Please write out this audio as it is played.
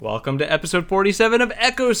Welcome to episode 47 of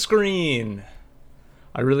Echo Screen.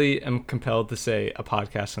 I really am compelled to say a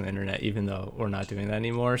podcast on the internet, even though we're not doing that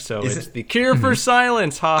anymore. So it's the cure for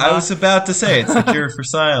silence. Haha. I was about to say it's the cure for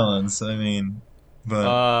silence. I mean,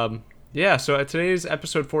 but yeah. So today's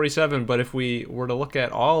episode 47. But if we were to look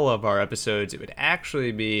at all of our episodes, it would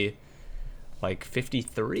actually be like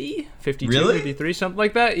 53, 52, Really? 53, something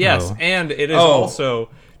like that. Yes, Oh. and it is also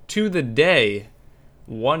to the day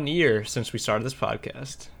 1 year since we started this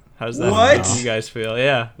podcast. How does that What? make you guys feel?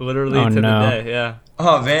 Yeah, literally Oh, to no. the day. Yeah.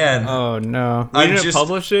 oh man, Oh no. We I'm didn't just-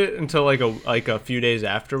 publish it until like a few days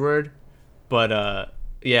afterward, but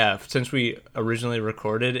yeah, since we originally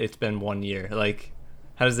recorded, it's been 1 year. Like,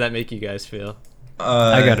 how does that make you guys feel?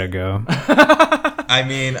 I gotta go. I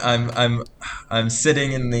mean, I'm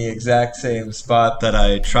sitting in the exact same spot that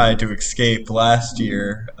I tried to escape last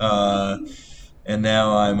year, and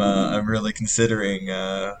now I'm really considering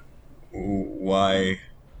why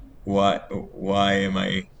am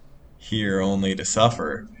I here only to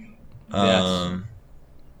suffer? Yes.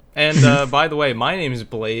 And by the way, my name is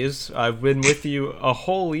Blaze. I've been with you a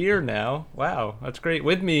whole year now. Wow, that's great.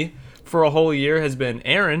 With me for a whole year has been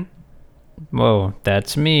Aaron, Whoa,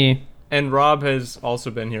 that's me. and Rob has also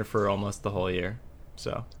been here for almost the whole year.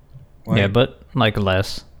 So, Why, Yeah, but like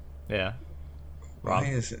less. yeah. why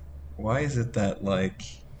is it that, like,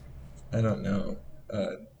 I don't know,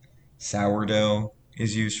 sourdough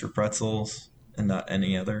is used for pretzels and not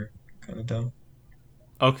any other kind of dough?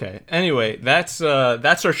 Okay. Anyway, that's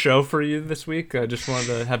our show for you this week. I just wanted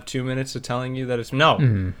to have 2 minutes of telling you that it's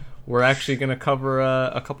we're actually going to cover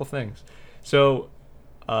a couple things. So,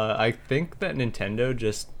 I think that Nintendo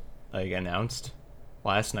just like announced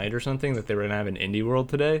last night or something that they were going to have an Indie World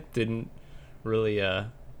today. Didn't really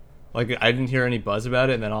like I didn't hear any buzz about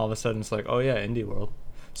it, and then all of a sudden it's like, oh yeah, Indie World.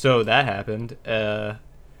 So that happened. There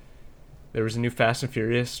was a new Fast and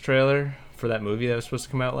Furious trailer for that movie that was supposed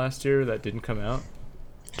to come out last year that didn't come out.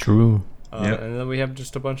 True. Yep. And then we have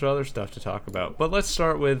just a bunch of other stuff to talk about. But let's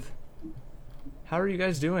start with, how are you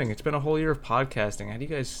guys doing? It's been a whole year of podcasting. How do you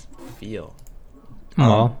guys feel?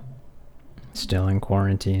 Well, still in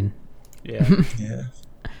quarantine. Yeah. Yeah.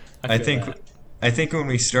 I feel think that. I think when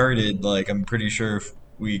we started, like, I'm pretty sure if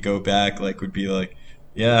we go back, like, would be like,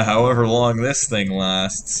 yeah, however long this thing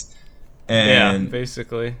lasts, Yeah, and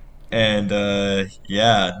basically.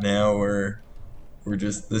 yeah, now we're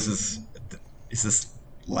just is this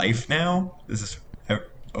life now? Is this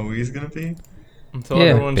always gonna be? Until Yeah,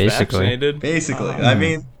 everyone's basically. vaccinated. Basically, I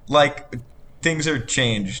mean, like, things are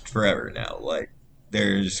changed forever now. Like,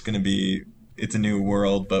 there's gonna be, it's a new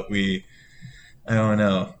world, but I don't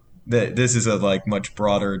know. This is a, like, much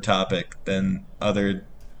broader topic than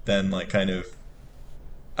like, kind of,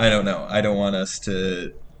 I don't know. I don't want us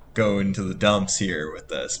to go into the dumps here with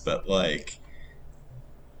this, but, like,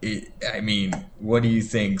 I mean, what do you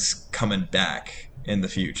think's coming back in the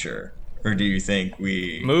future? Or do you think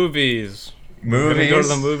Movies. We're movies? gonna go to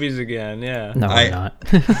the movies again, yeah. No, I- I'm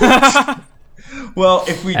not. Well,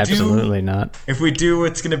 if we Absolutely not. If we do,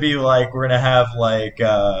 it's going to be like, we're going to have, like,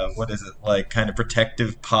 what is it, like, kind of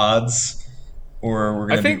protective pods, or we're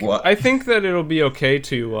going to be what? I think that it'll be okay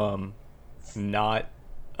to not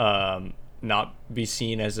be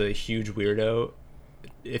seen as a huge weirdo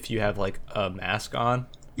if you have like a mask on.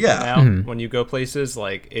 Yeah. Now when you go places,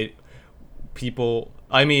 like people,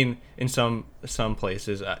 I mean, in some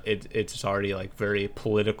places it's already like very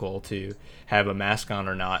political to have a mask on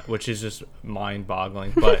or not, which is just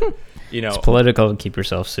mind-boggling. But you know, It's political to keep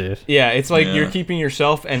yourself safe. yeah, it's like Yeah. you're keeping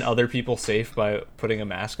yourself and other people safe by putting a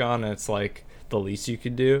mask on, and it's like the least you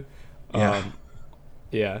could do. Yeah.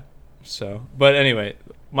 Yeah. So, but anyway,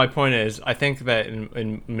 my point is, I think that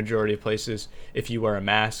in majority of places, if you wear a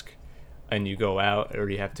mask and you go out or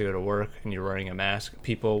you have to go to work and you're wearing a mask,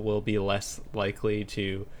 people will be less likely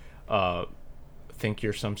to think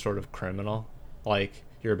you're some sort of criminal, like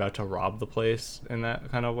you're about to rob the place in that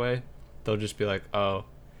kind of way. They'll just be like, oh,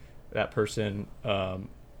 that person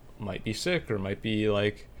might be sick or might be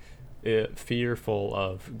like fearful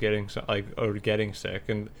of getting sick,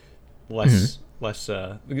 and less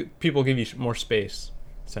people give you more space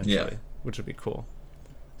essentially, Yeah. which would be cool.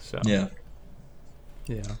 So Yeah.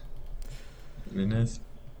 yeah. I mean,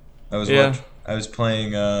 Yeah. I was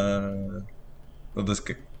playing, well, this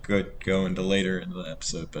could go into later in the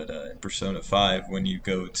episode, but in Persona 5, when you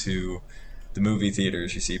go to the movie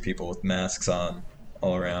theaters, you see people with masks on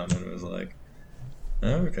all around, and it was like, oh,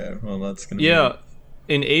 okay, well, that's going to Yeah,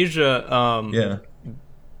 in Asia, Yeah.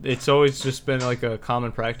 it's always just been like a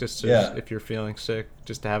common practice to Yeah. if you're feeling sick,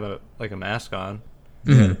 just to have a mask on,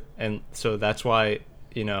 Yeah. and so that's why,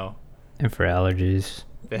 you know, And for allergies.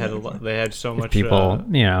 They had they had so much People,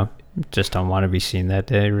 just don't want to be seen that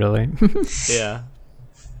day, really. yeah,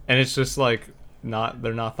 and it's just like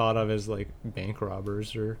they're not thought of as like bank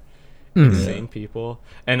robbers or insane people,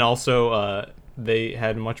 and also they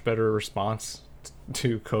had much better response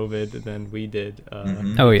to COVID than we did.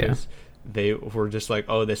 Oh yeah, they were just like,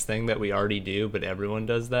 oh, this thing that we already do, but everyone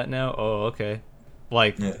does that now. Oh, okay,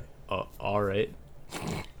 like, oh, all right.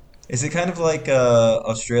 Is it kind of like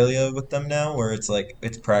Australia with them now, where it's like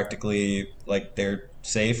it's practically like they're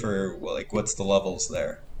safe, or like what's the levels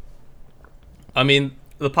there? I mean,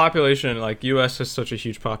 the population, like U.S. has such a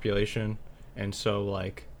huge population, and so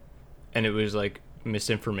like, and it was like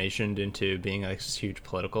misinformation into being like this huge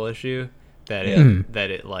political issue that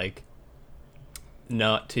it like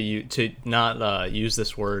not to not use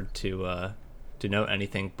this word to denote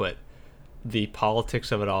anything, but the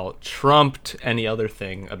politics of it all trumped any other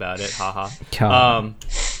thing about it. Haha.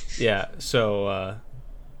 Yeah. So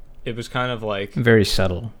it was kind of like very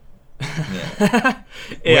subtle. Yeah.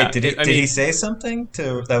 Yeah, Wait, did he say something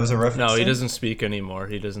that was a reference? No, he to? doesn't speak anymore.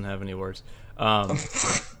 He doesn't have any words. Oh,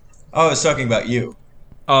 I was talking about you.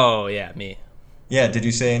 Oh yeah, me. Yeah, did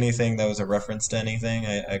you say anything that was a reference to anything?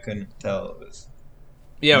 I couldn't tell. It was.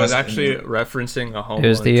 Yeah, it was actually referencing a home. It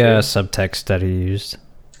was the subtext that he used.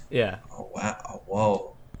 Yeah. Oh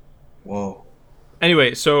wow! Whoa!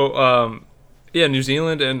 Anyway, so yeah, New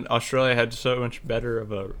Zealand and Australia had so much better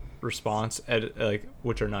of a response at like,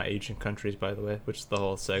 which are not Asian countries, by the way, which is the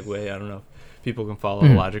whole segue. I don't know if people can follow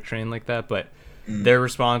a logic train like that, but their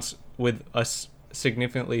response with a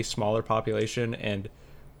significantly smaller population and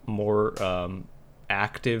more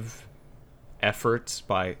active efforts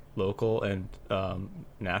by local and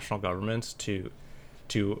national governments to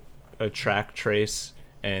track, trace,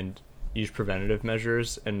 and use preventative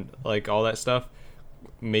measures and like all that stuff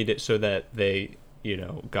made it so that they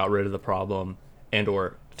got rid of the problem and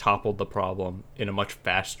or toppled the problem in a much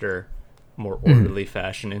faster, more orderly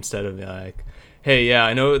fashion, instead of like, hey, yeah,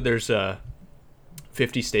 I know there's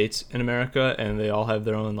 50 states in America and they all have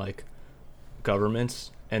their own like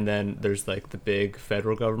governments, and then there's like the big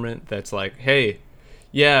federal government that's like, hey,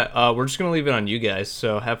 yeah, we're just gonna leave it on you guys,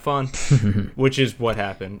 so have fun. Which is what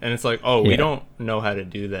happened. And it's like, oh, we don't know how to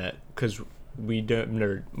do that because we've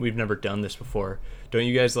never done this before. Don't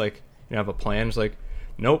you guys like have a plan? It's like,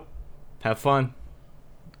 nope, have fun.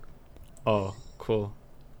 Oh, cool.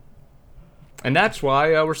 And that's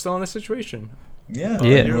why we're still in this situation. Yeah.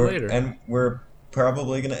 Yeah. And year later. And we're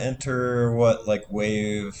probably gonna enter like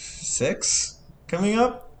wave 6 coming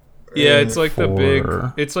up. Yeah, it's like the big.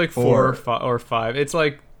 Four. It's like 4 or 5. It's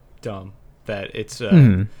like dumb that it's.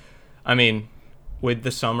 I mean, with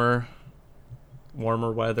the summer,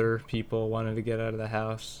 warmer weather, people wanted to get out of the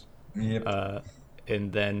house. Yep.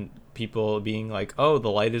 And then people being like, "Oh, the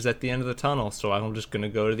light is at the end of the tunnel, so I'm just gonna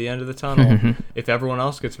go to the end of the tunnel. If everyone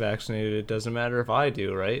else gets vaccinated, it doesn't matter if I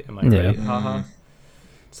do, right? Am I right? Haha."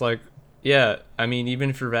 It's like, yeah, I mean, even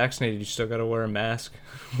if you're vaccinated, you still gotta wear a mask.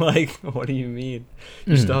 Like, what do you mean?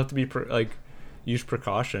 You still have to be use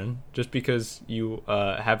precaution. Just because you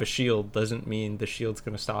have a shield doesn't mean the shield's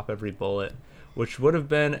gonna stop every bullet, which would have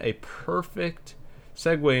been a perfect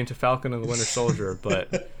segue into Falcon and the Winter Soldier,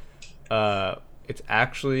 but it's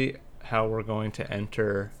actually how we're going to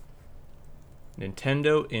enter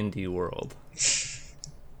Nintendo Indie World.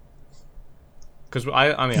 Because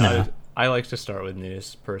I like to start with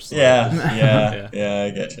news personally. Yeah,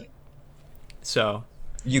 I get you. So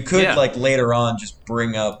you could like later on just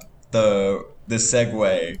bring up the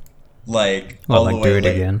segue, like all the way do it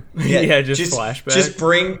late. again. Yeah, just flashback. Just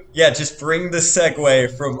bring the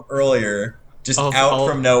segue from earlier, just out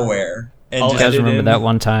from nowhere. And You guys remember that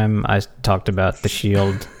one time I talked about the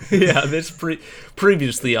shield? Yeah, this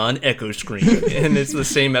previously on Echo Screen, and it's the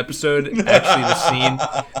same episode. Actually, the scene,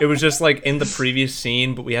 it was just like in the previous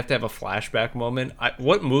scene, but we have to have a flashback moment.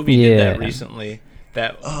 What movie did that recently?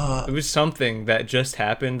 That it was something that just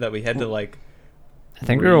happened that we had to like. I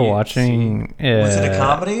think we were watching. Was it a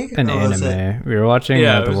comedy? An anime. We were watching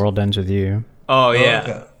The World Ends With You. Oh yeah.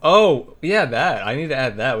 Okay. Oh yeah, that I need to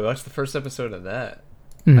add that. We watched the first episode of that.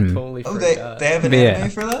 I totally forgot. They have an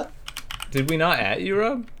anime for that? Did we not at you,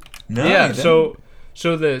 Rob? No. Yeah. You didn't.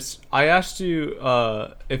 So this, I asked you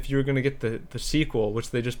if you were gonna get the sequel,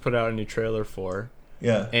 which they just put out a new trailer for.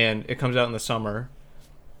 Yeah. And it comes out in the summer,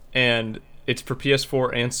 and it's for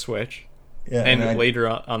PS4 and Switch, and later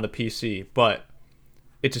on the PC. But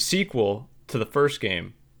it's a sequel to the first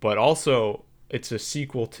game, but also it's a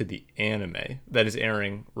sequel to the anime that is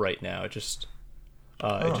airing right now. It just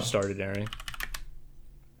started airing.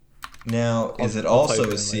 Now, is it also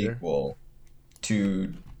a sequel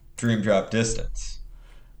to Dream Drop Distance?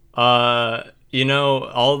 You know,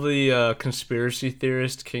 all the conspiracy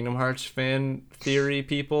theorist Kingdom Hearts fan theory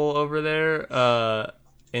people over there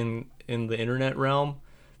in the internet realm,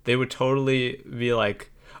 they would totally be like,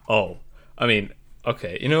 oh, I mean,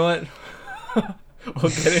 okay, you know what?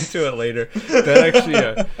 We'll get into it later. That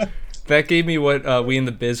actually, that gave me what we in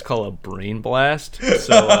the biz call a brain blast.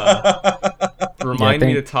 So remind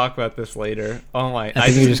me to talk about this later. Oh my! I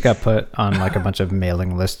think you just got put on like a bunch of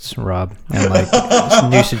mailing lists, Rob, and like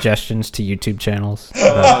new suggestions to YouTube channels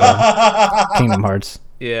about Kingdom Hearts.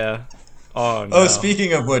 Yeah. Oh no. Oh,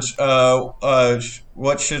 speaking of which,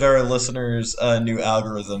 what should our listeners' new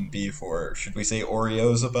algorithm be for? Should we say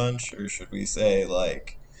Oreos a bunch, or should we say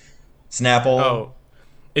like Snapple? Oh,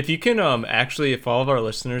 if you can, actually, if all of our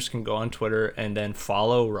listeners can go on Twitter and then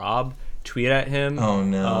follow Rob, tweet at him. Oh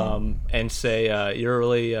no. And say you're a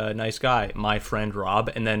really nice guy, my friend Rob,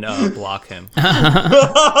 and then block him. All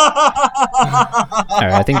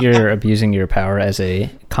right, I think you're abusing your power as a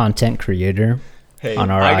content creator. Hey,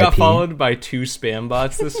 on our I got IP. followed by 2 spam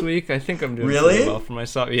bots this week. I think I'm doing Really? pretty well for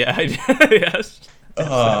myself. Yeah, I did. Yes.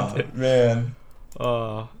 Oh man.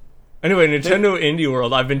 Anyway, Nintendo Indie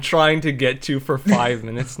World, I've been trying to get to for 5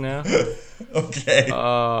 minutes now. Okay.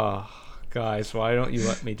 Guys, why don't you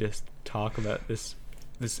let me just talk about this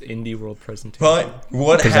Indie World presentation? But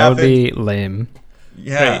what Because happened? that would be lame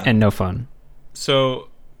Yeah. and no fun. So,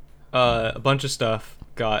 a bunch of stuff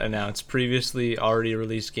got announced. Previously already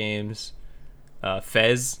released games.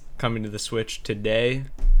 Fez coming to the Switch today.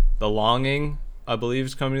 The Longing, I believe,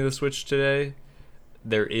 is coming to the Switch today.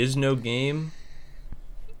 There is no game.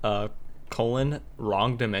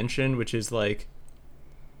 Wrong Dimension, which is like,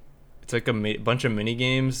 it's like a bunch of mini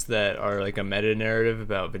games that are like a meta narrative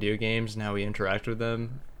about video games and how we interact with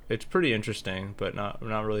them. It's pretty interesting, but not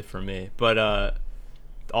really for me. But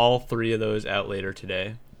all 3 of those out later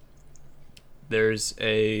today. There's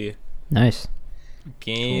a Nice.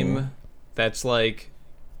 game that's like,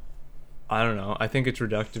 I don't know, I think it's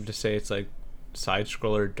reductive to say it's like side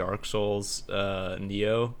scroller Dark Souls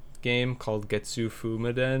Neo game called Getsu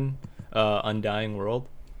Fumaden Undying World,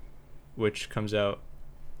 which comes out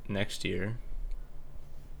next year.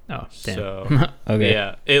 Oh, damn. So Okay.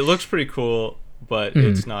 yeah, it looks pretty cool, but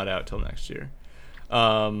it's not out till next year.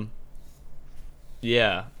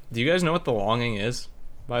 Yeah, do you guys know what The Longing is,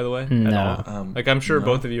 by the way? At No. all? Like, I'm sure No.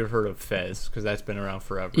 both of you have heard of Fez, because that's been around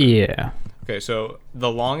forever. Yeah. Okay, so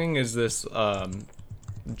The Longing is this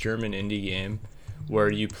German indie game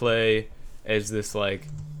where you play as this like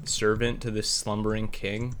servant to this slumbering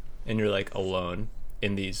king, and you're like alone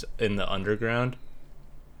in the underground,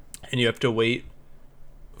 and you have to wait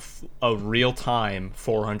a real time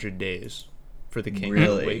 400 days for the king to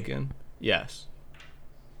Really? awaken. Yes.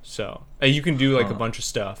 So you can do like a bunch of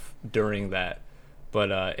stuff during that,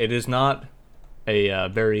 but it is not a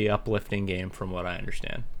very uplifting game from what I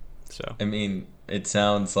understand. So I mean, it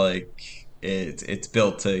sounds like it's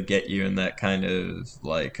built to get you in that kind of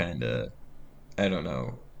I don't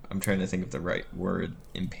know. I'm trying to think of the right word.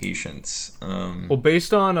 Impatience. well,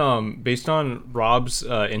 based on Rob's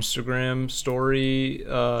Instagram story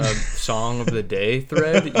song of the day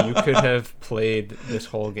thread, you could have played this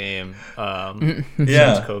whole game since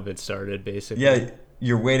Yeah. COVID started, basically. Yeah,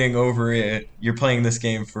 you're waiting over it. You're playing this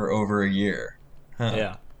game for over a year. Huh.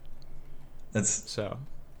 Yeah. It's So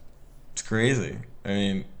crazy. I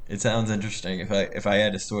mean, it sounds interesting. If I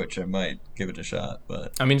had a Switch, I might give it a shot.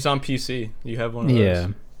 But I mean, it's on PC. You have one of Yeah.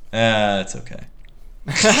 those. it's okay.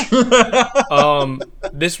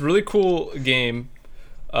 This really cool game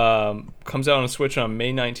comes out on Switch on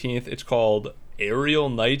May 19th. It's called Aerial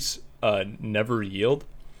Knights Never Yield,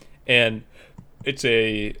 and it's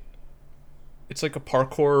like a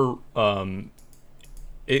parkour.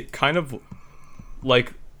 It kind of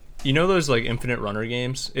like, you know those like Infinite Runner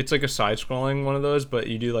games? It's like a side-scrolling one of those, but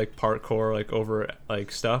you do like parkour like over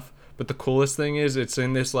like stuff. But the coolest thing is it's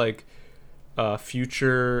in this like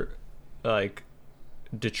future like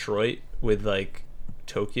Detroit with like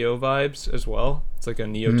Tokyo vibes as well. It's like a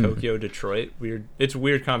Neo Tokyo Detroit. Weird. It's a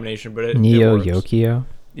weird combination, but it Neo works. Yokio.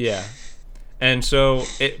 Yeah. And so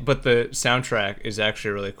but the soundtrack is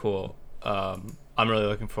actually really cool. I'm really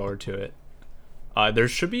looking forward to it. There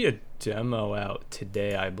should be a demo out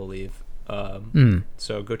today, I believe.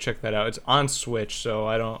 So go check that out. It's on Switch, so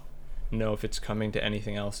I don't know if it's coming to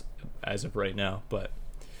anything else as of right now. But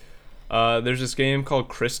there's this game called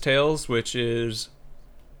Chris Tales, which is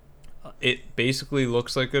it basically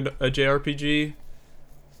looks like a JRPG.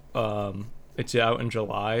 It's out in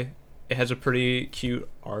July. It has a pretty cute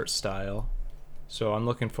art style, so I'm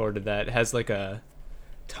looking forward to that. It has like a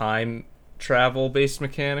time travel based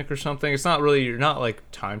mechanic or something. It's not really, you're not like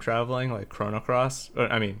time traveling like Chrono Cross.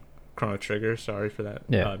 I mean Chrono Trigger. Sorry for that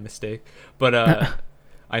Yeah. mistake. But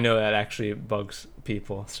I know that actually bugs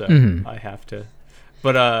people, so I have to.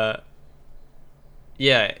 But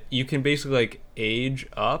yeah, you can basically like age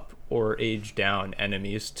up or age down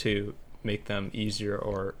enemies to make them easier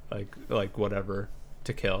or like whatever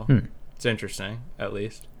to kill. It's interesting, at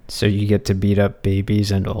least. So you get to beat up babies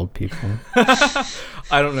and old people.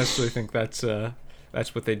 I don't necessarily think that's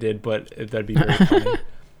what they did, but that'd be very funny.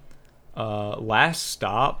 Last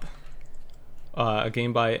Stop, a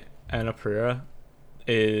game by Annapurna,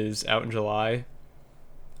 is out in July.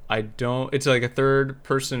 It's like a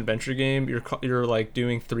third-person adventure game. You're like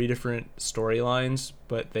doing 3 different storylines,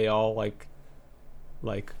 but they all like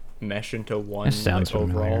mesh into one That sounds like,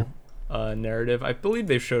 overall familiar. narrative. I believe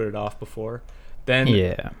they've showed it off before. Then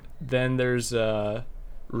there's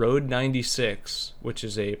Road 96, which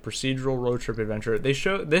is a procedural road trip adventure.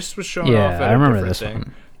 This was shown off at I remember a different this thing.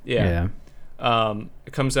 one. Yeah.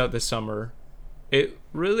 It comes out this summer.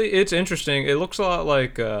 It's interesting. It looks a lot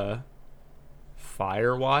like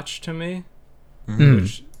Firewatch to me,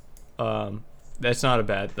 which that's not a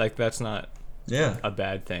bad a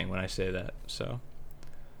bad thing when I say that. So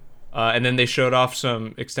and then they showed off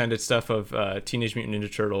some extended stuff of Teenage Mutant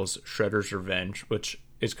Ninja Turtles Shredder's Revenge, which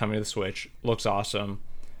is coming to the Switch. Looks awesome.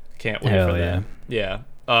 Can't wait for that. Yeah.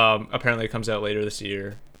 Apparently it comes out later this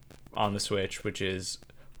year on the Switch, which is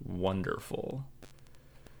wonderful.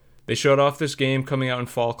 They showed off this game coming out in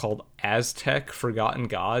fall called Aztec Forgotten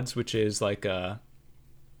Gods, which is like a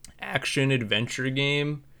action adventure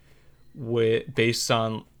game based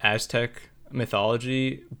on Aztec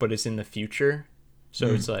mythology, but it's in the future. So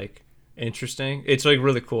it's like interesting. It's like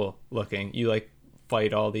really cool looking. You like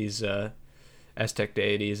fight all these Aztec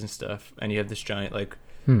deities and stuff, and you have this giant like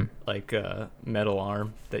metal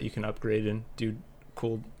arm that you can upgrade and do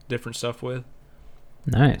cool different stuff with.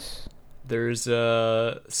 Nice. There's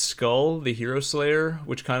Skull, the Hero Slayer,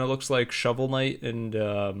 which kind of looks like Shovel Knight and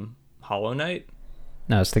Hollow Knight.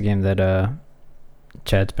 No, it's the game that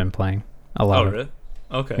Chad's been playing a lot. Oh, of. really?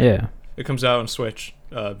 Okay. Yeah. It comes out on Switch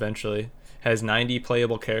eventually. Has 90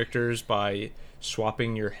 playable characters by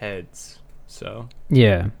swapping your heads. So.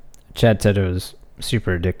 Yeah. Chad said it was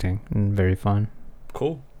super addicting and very fun.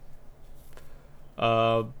 Cool.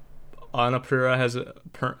 Annapurna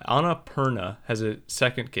has a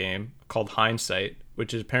second game called Hindsight,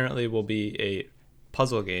 which apparently will be a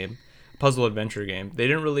puzzle adventure game. They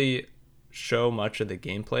didn't really show much of the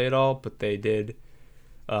gameplay at all, but they did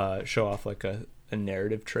show off like a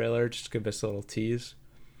narrative trailer, just to give us a little tease.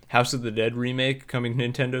 House of the Dead remake coming to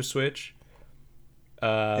Nintendo Switch.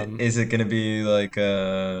 Is it going to be like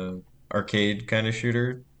a arcade kind of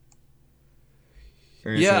shooter?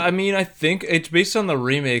 Yeah, I mean, I think it's based on the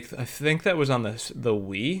remake. I think that was on the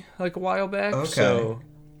Wii like a while back. Okay. So,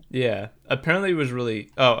 yeah. Apparently it was really...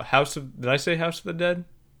 Oh, Did I say House of the Dead?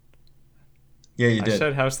 Yeah, you did. I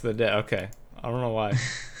said House of the Dead. Okay. I don't know why. I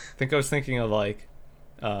think I was thinking of like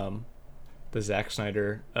the Zack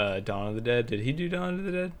Snyder Dawn of the Dead. Did he do Dawn of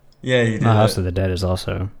the Dead? Yeah, he did. House of the Dead is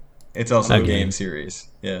also... It's also a game series.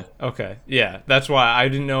 Yeah. Okay. Yeah, that's why I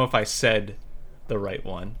didn't know if I said the right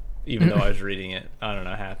one, even though I was reading it. I don't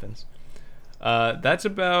know. It happens. That's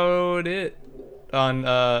about it on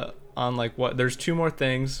like what. There's 2 more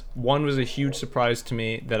things. One was a huge surprise to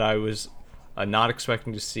me that I was not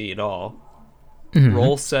expecting to see at all.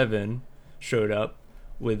 Roll 7 showed up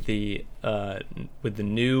with the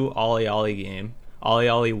new Ollie Ollie game, Ollie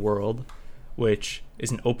Ollie World, which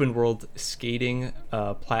is an open world skating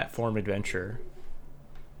platform adventure,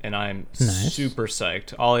 and I'm super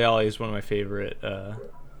psyched. Ollie Ollie is one of my favorite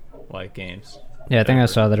like games. Yeah, I think I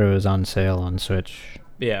saw that it was on sale on Switch.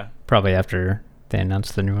 Yeah, probably after they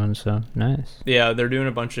announced the new one. So nice. Yeah, they're doing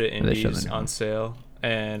a bunch of indies on sale,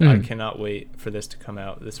 and I cannot wait for this to come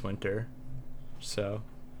out this winter. So,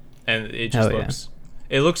 and it just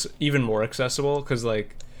looks even more accessible because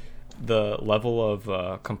like the level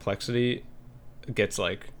of complexity gets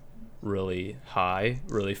like really high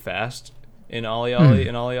really fast in Ollie Ollie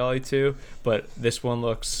and Ollie Ollie 2, but this one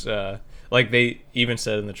looks like they even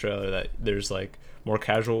said in the trailer that there's like more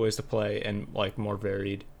casual ways to play and like more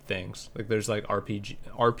varied things. Like there's like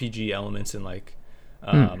RPG elements and like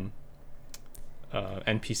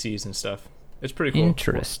NPCs and stuff. It's pretty cool.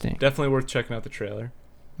 Interesting. Definitely worth checking out the trailer.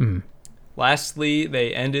 Lastly,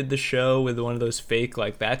 they ended the show with one of those fake,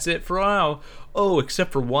 like, that's it for now. Oh,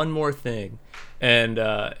 except for one more thing. And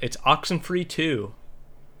it's Oxenfree 2.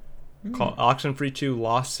 Called Oxenfree 2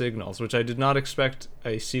 Lost Signals, which I did not expect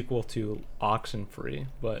a sequel to Oxenfree,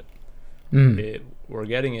 but we're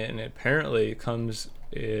getting it, and it apparently comes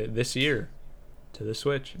this year to the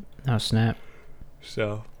Switch. Oh, snap.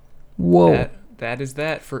 So, whoa, that is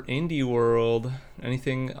that for Indie World.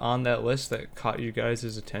 Anything on that list that caught you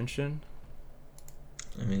guys' attention?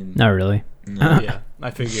 I mean, Not really. no. Yeah,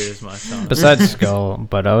 I figured as much. Honestly. Besides Skull,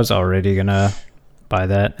 but I was already gonna buy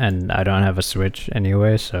that, and I don't have a Switch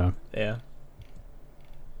anyway, so Yeah.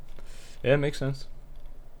 Yeah, it makes sense.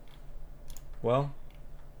 Well,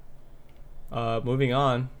 moving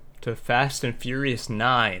on to Fast and Furious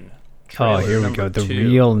 9. Trailer here we number go. The 2.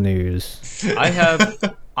 real news.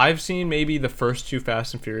 I've seen maybe the first 2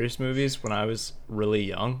 Fast and Furious movies when I was really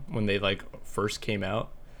young, when they like first came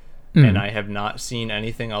out, and I have not seen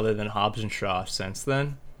anything other than Hobbs and Shaw since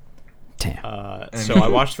then. Damn. So I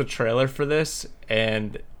watched the trailer for this,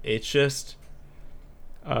 and it's just,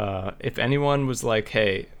 if anyone was like,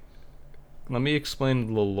 "Hey, let me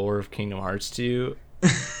explain the lore of Kingdom Hearts to you,"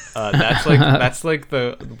 that's like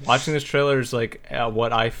the watching this trailer is like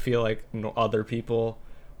what I feel like other people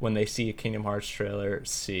when they see a Kingdom Hearts trailer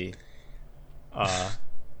see.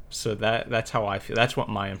 So that's how I feel. That's what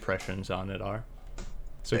my impressions on it are.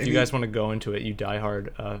 So if you guys want to go into it, you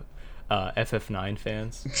diehard FF9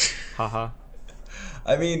 fans, haha.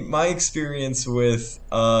 I mean, my experience with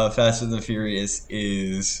Fast and the Furious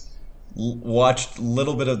is watched a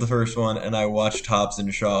little bit of the first one, and I watched Hobbs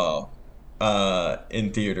and Shaw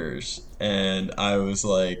in theaters, and I was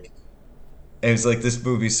like, this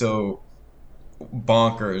movie's so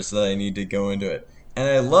bonkers that I need to go into it. And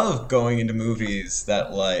I love going into movies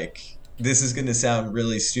that, like, this is going to sound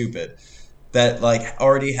really stupid, that like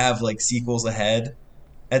already have like sequels ahead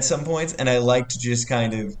at some points, and I like to just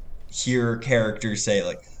kind of hear characters say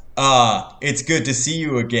like, it's good to see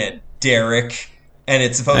you again, Derek. And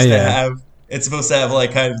it's supposed to have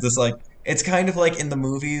like kind of this like, it's kind of like in the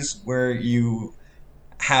movies where you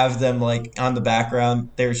have them like on the background,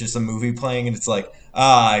 there's just a movie playing, and it's like,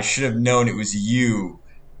 I should have known it was you,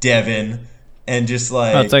 Devin. And just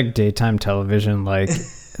like, it's like daytime television, like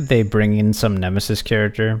they bring in some Nemesis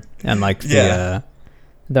character, and like the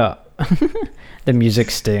the music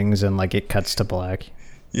stings and like it cuts to black.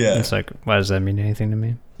 Yeah, it's like, why does that mean anything to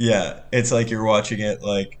me? Yeah, it's like you're watching it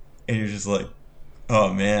like, and you're just like,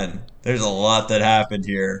 oh man, there's a lot that happened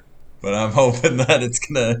here, but I'm hoping that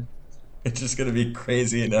it's just gonna be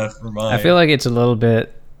crazy enough for mine. I feel like it's a little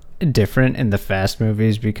bit different in the Fast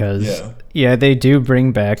movies because they do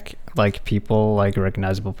bring back like people, like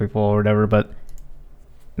recognizable people or whatever, but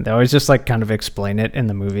they always just like kind of explain it in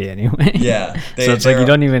the movie anyway. Yeah, so it's like you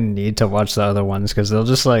don't even need to watch the other ones because they'll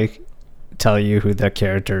just like tell you who the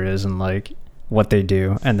character is and like what they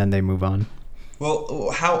do, and then they move on.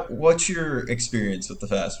 Well, what's your experience with the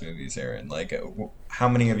Fast movies, Aaron? Like, how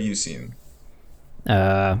many have you seen?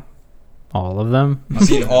 All of them. I've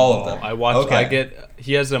seen all of them. I watch. Okay.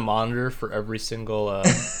 He has a monitor for every single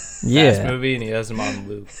Fast movie, and he has them on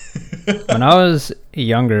loop. When I was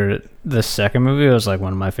younger, the second movie was like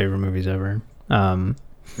one of my favorite movies ever.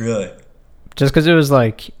 Really? Just because it was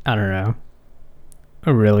like, I don't know,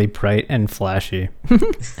 really bright and flashy,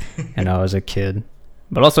 and I was a kid.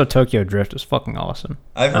 But also Tokyo Drift was fucking awesome.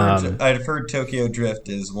 I've heard Tokyo Drift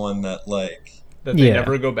is one that like that they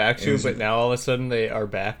never go back to, but now all of a sudden they are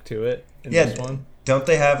back to it in this one. Don't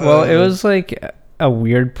they have? Well, it was like a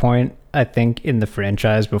weird point, I think, in the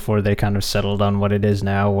franchise before they kind of settled on what it is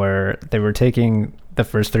now, where they were taking the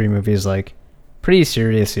first 3 movies like pretty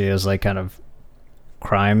seriously as like kind of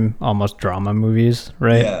crime, almost drama movies,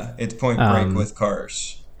 right? Yeah, it's Point Break with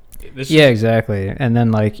cars. Exactly. And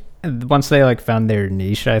then like once they like found their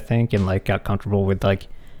niche, I think, and like got comfortable with like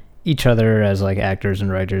each other as like actors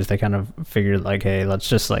and writers, they kind of figured like, hey, let's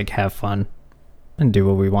just like have fun and do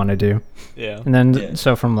what we want to do. Yeah. And then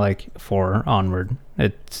so from like 4 onward,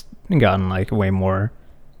 it's gotten like way more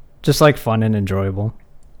just like fun and enjoyable.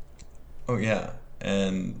 Oh yeah.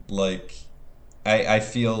 And like I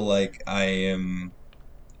feel like I'm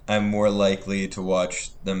more likely to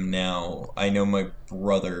watch them now. I know my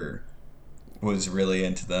brother was really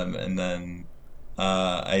into them, and then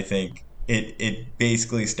I think it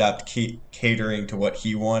basically stopped catering to what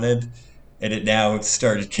he wanted, and it now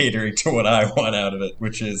started catering to what I want out of it,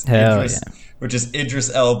 which is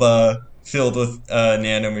Idris Elba filled with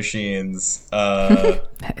nanomachines.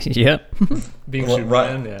 Yep. Being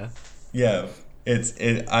Superman, yeah.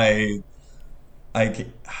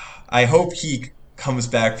 I hope he comes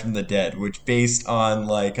back from the dead, which based on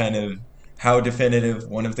like kind of how definitive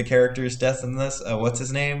one of the characters' death in this. What's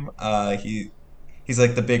his name? He's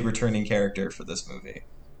like the big returning character for this movie.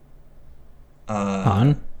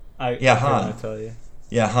 Han? Han. Tell you.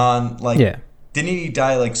 Yeah, Han. Like, didn't he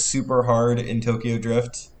die like super hard in Tokyo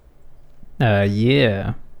Drift?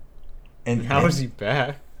 Yeah. And how is he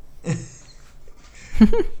back?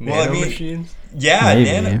 Well, I mean, Nanomachines? yeah,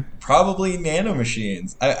 Maybe. probably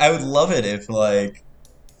nanomachines. I would love it if like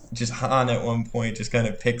just Han at one point just kind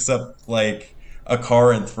of picks up like a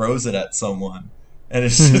car and throws it at someone, and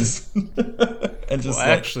it's just and just Well, like,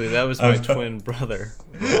 actually, that was my twin brother.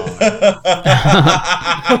 Ron.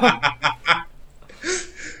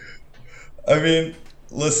 I mean,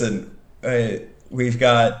 listen, we've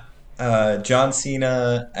got John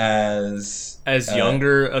Cena as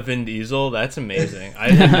Younger of Vin Diesel, that's amazing.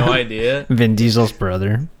 I had no idea. Vin Diesel's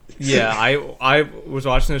brother. Yeah, I was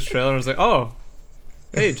watching this trailer and was like, oh,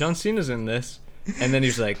 hey, John Cena's in this. And then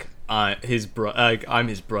he's like, I'm his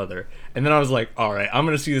brother. And then I was like, all right, I'm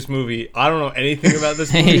going to see this movie. I don't know anything about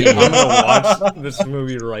this movie. I'm going to watch this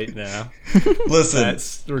movie right now. Listen,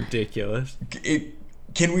 That's ridiculous.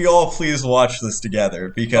 Can we all please watch this together?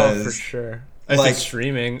 Because Oh, for sure. If like- it's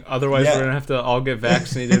streaming. Otherwise, Yeah. we're going to have to all get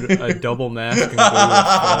vaccinated, a double mask, and go to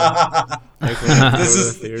the like, we're gonna go This to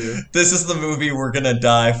is- the theater. this is the movie we're gonna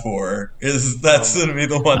die for. That's gonna be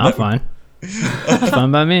the one? I'm fine. It's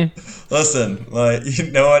fine by me. Listen, like, you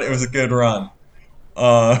know what? It was a good run.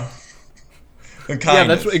 Yeah,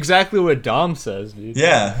 that's exactly what Dom says, dude.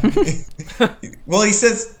 Yeah. Well, he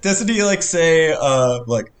says, doesn't he like say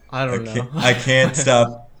like I don't know. I can't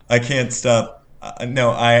stop. I can't stop. No,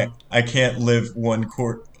 I can't live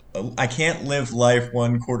I can't live life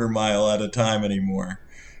 1/4 mile at a time anymore.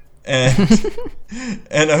 And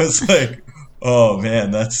and I was like, oh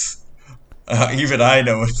man, that's even I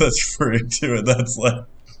know what that's referring to, and that's like.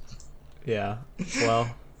 Yeah.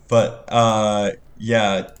 Well, But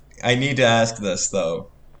yeah, I need to ask this though.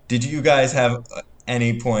 Did you guys have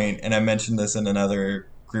any point? And I mentioned this in another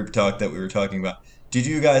group talk that we were talking about. Did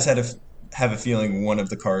you guys have a feeling one of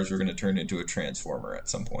the cars were going to turn into a transformer at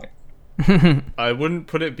some point? I wouldn't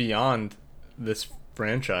put it beyond this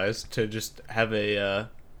franchise to just have a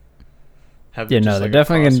have Yeah, just no, like they're a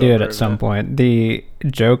definitely going to do it crossover at some event. point. The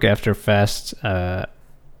joke after Fast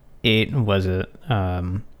 8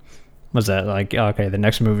 was that like, okay, the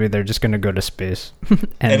next movie they're just going to go to space.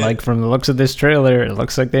 and like from the looks of this trailer, it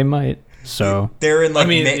looks like they might. So They're in like I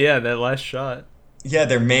mean, yeah, that last shot. yeah,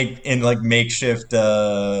 they're in like makeshift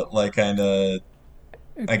like kind of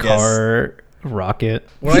I guess car rocket.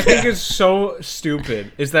 What I think is so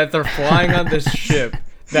stupid is that they're flying on this ship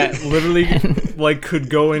that literally like could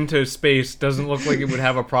go into space, doesn't look like it would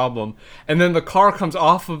have a problem, and then the car comes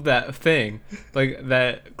off of that thing, like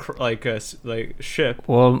that ship.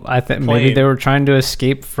 Well, I think Plane. maybe they were trying to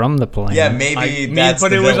escape from the plane. yeah, maybe that's but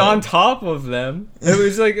the it was villain. on top of them. It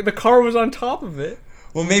was like the car was on top of it.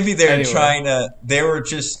 Well, maybe they're Anyway. trying to.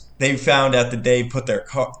 They found out that they put their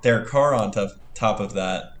car on top of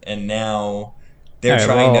that, and now they're Alright,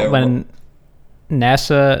 trying well, to. when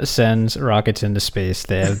NASA sends rockets into space,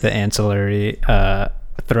 they have the ancillary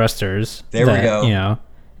thrusters There we that, go. you know,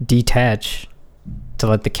 detach to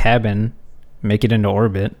let the cabin make it into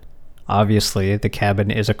orbit. Obviously, the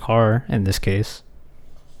cabin is a car in this case.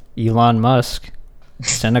 Elon Musk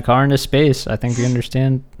sent a car into space. I think we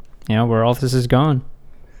understand, you know, where all this is going.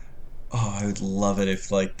 Oh, I would love it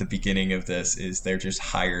if like the beginning of this is they're just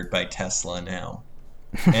hired by Tesla now,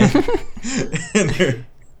 and, and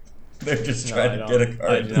they're just No, trying I to get a don't. car.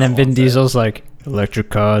 I And don't. then Vin want that. Diesel's like, electric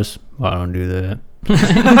cars? Well, I don't do that.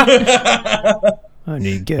 I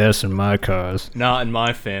need gas in my cars. Not in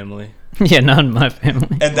my family. Yeah, not in my family.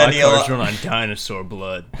 And then My cars Elon, run on dinosaur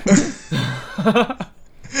blood.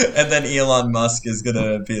 and then Elon Musk is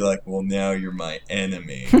gonna be like, "Well, now you're my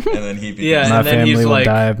enemy," and then he becomes Yeah, My and then family he's will like-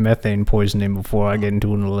 die of methane poisoning before I get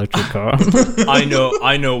into an electric car.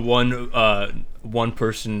 I know one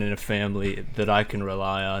person in a family that I can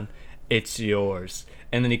rely on. It's yours.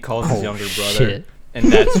 And then he calls his Oh, younger brother, shit.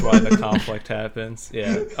 and that's why the conflict happens.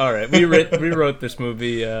 Yeah. All right. We wrote this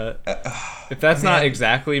movie. If that's not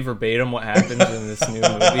exactly verbatim what happens in this new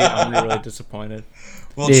movie, I'm really disappointed.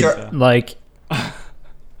 well, Dude, like,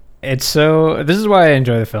 it's so. This is why I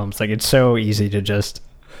enjoy the films. Like, it's so easy to just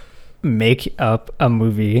make up a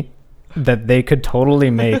movie that they could totally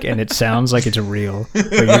make, and it sounds like it's real,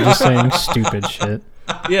 but you're just saying stupid shit.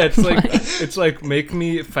 Yeah, it's like make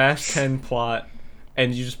me Fast 10 plot,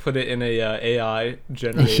 and you just put it in a AI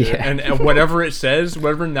generator, Yeah. and whatever it says,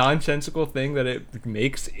 whatever nonsensical thing that it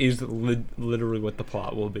makes is literally what the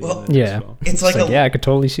plot will be. Well, in the next Yeah. film. it's like Yeah, I could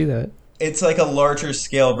totally see that. it's like a larger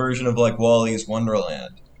scale version of like Wally's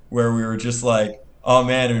Wonderland, where we were just like, oh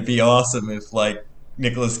man, it would be awesome if like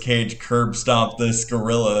Nicolas Cage curb stomped this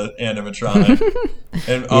gorilla animatronic,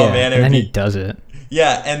 and oh Yeah, man, it and would then he be does it.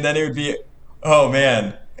 yeah, and then it would be oh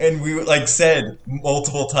man, and we like said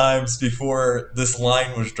multiple times before this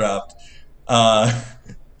line was dropped,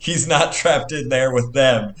 he's not trapped in there with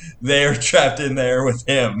them. They're trapped in there with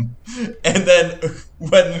him. And then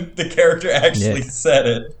when the character actually said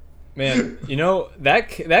it, man, you know that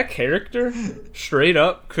character straight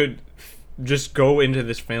up could just go into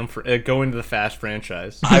this film go into the Fast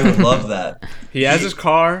franchise. I would love that. He has his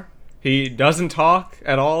car. He doesn't talk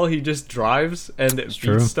at all. He just drives and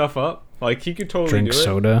beats stuff up. Like, he could totally drink do it.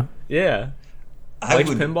 soda. Yeah. Likes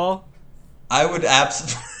pinball. I would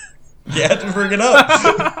absolutely. You had to bring it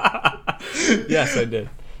up. Yes, I did.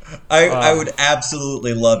 I would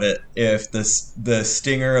absolutely love it if the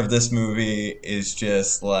stinger of this movie is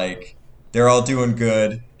just like they're all doing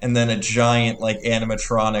good, and then a giant like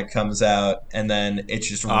animatronic comes out, and then it's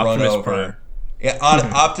just run over. Prime. Yeah,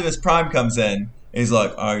 Optimus Prime comes in. And he's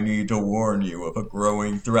like, I need to warn you of a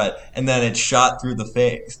growing threat, and then it's shot through the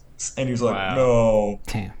face, and he's like, no.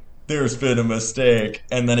 Damn. There's been a mistake,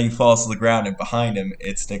 and then he falls to the ground, and behind him,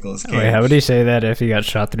 it's Nicolas Cage. Wait, how would he say that if he got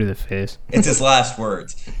shot through the face? It's his last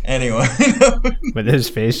words. Anyway. With his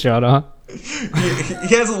face shot off?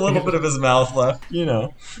 He has a little bit of his mouth left, you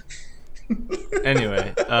know.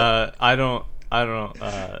 Anyway, I don't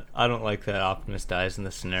like that Optimus dies in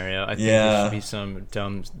this scenario. I think there should be some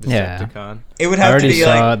dumb Decepticon. Yeah. It would I have to already be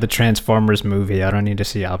saw like the Transformers movie. I don't need to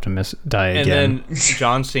see Optimus die And again. then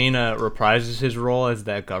John Cena reprises his role as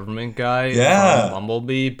that government guy Yeah. from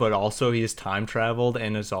Bumblebee, but also he's time traveled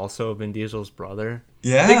and is also Vin Diesel's brother.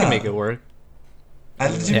 Yeah. They can make it work. Yeah,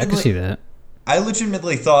 I can see that. I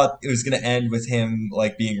legitimately thought it was gonna end with him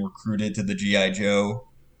like being recruited to the G.I. Joe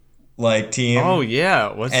like team. Oh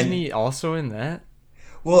yeah, wasn't And- he also in that?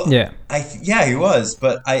 Well, Yeah. yeah, he was,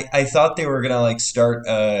 but I thought they were gonna like start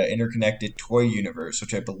a interconnected toy universe,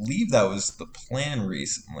 which I believe that was the plan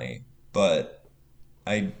recently, but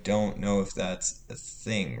I don't know if that's a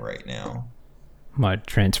thing right now. What,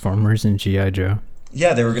 Transformers and G.I. Joe?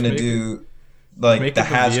 Yeah, they were gonna Make- do like Make the it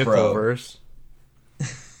the Hasbro. vehicle-verse.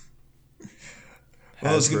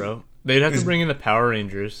 Well, it's good- Hasbro. They'd have it's- to bring in the Power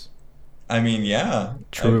Rangers. I mean, yeah,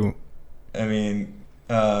 True. I mean,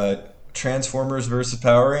 Transformers versus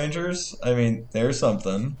Power Rangers. I mean, there's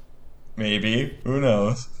something. Maybe. Who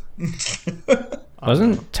knows?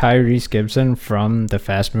 Wasn't Tyrese Gibson from the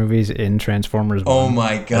Fast movies in Transformers 1? Oh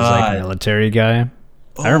my As like god. military guy?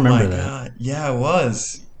 Oh I remember my that. God. Yeah, it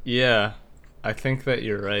was. Yeah, I think that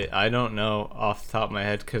you're right. I don't know off the top of my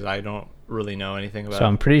head because I don't really know anything about So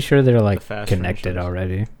I'm pretty sure they're like the Fast connected franchise.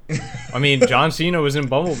 already. I mean, John Cena was in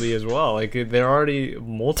Bumblebee as well. Like, they're already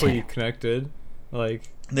multi-connected. Like,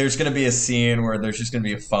 There's gonna be a scene where there's just gonna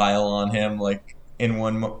be a file on him, like in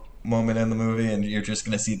one moment in the movie, and you're just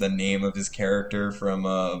gonna see the name of his character from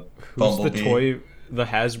who's Bumblebee. the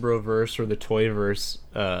Hasbro verse or the toy verse,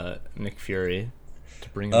 Nick Fury, to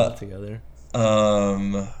bring them all together?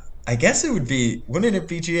 I guess it would be. Wouldn't it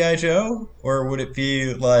be G.I. Joe, or would it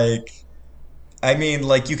be like? I mean,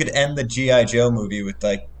 like you could end the G.I. Joe movie with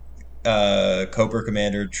like Cobra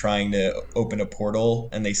Commander trying to open a portal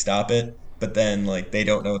and they stop it, but then like they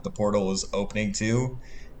don't know what the portal is opening to,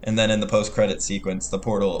 and then in the post-credit sequence the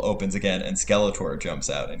portal opens again and Skeletor jumps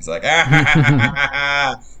out and he's like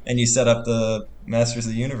ah, and you set up the Masters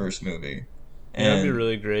of the Universe movie. And that'd be And-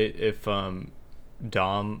 really great if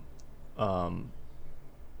Dom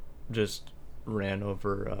just ran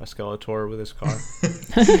over Skeletor with his car.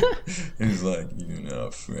 He's like, you're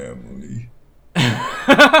not family.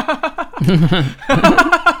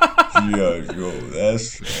 G.I. Joe,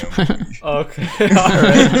 that's family. Okay,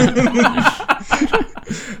 alright.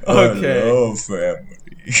 Okay. I love family.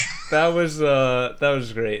 That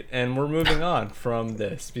was great. And we're moving on from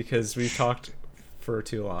this because we've talked for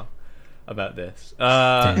too long about this.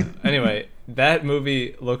 Anyway, that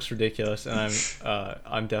movie looks ridiculous, and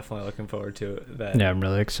I'm definitely looking forward to that. Yeah, I'm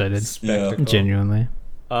really excited. Spectacle. Genuinely.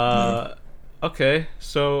 Okay,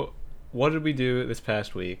 so what did we do this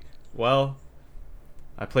past week? Well,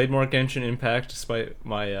 I played more Genshin Impact despite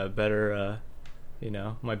my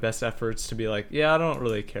my best efforts to be like, yeah, I don't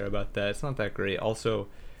really care about that. It's not that great. Also,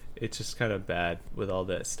 it's just kind of bad with all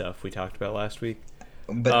that stuff we talked about last week.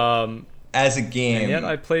 But as a game, And yet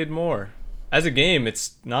I played more. As a game,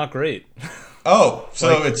 it's not great. oh,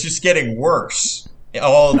 so like- it's just getting worse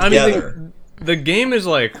all I together. mean, the game is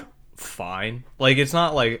like fine. Like, it's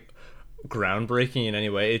not like groundbreaking in any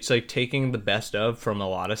way. It's like taking the best of from a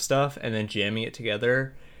lot of stuff and then jamming it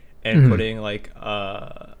together and putting like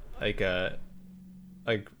a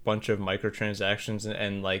bunch of microtransactions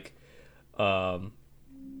and like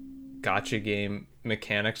gacha game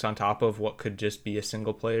mechanics on top of what could just be a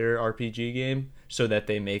single player RPG game so that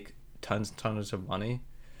they make tons of money.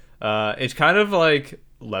 It's kind of like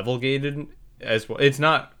level gated as well. It's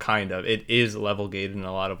not kind of. It is level gated in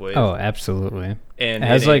a lot of ways. Oh, absolutely. And it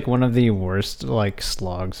has like one of the worst like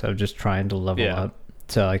slogs of just trying to level Yeah. up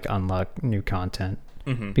to like unlock new content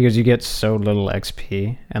Mhm. because you get so little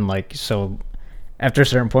XP and like so after a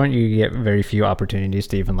certain point you get very few opportunities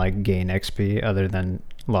to even like gain XP other than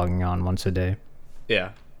logging on once a day. Yeah.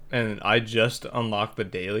 And I just unlocked the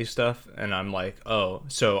daily stuff, and I'm like, oh,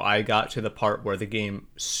 so I got to the part where the game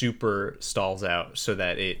super stalls out so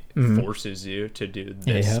that it forces you to do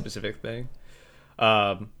this Yep. specific thing.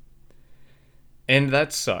 And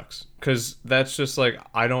that sucks, because that's just like,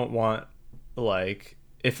 I don't want, like,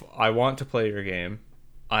 if I want to play your game,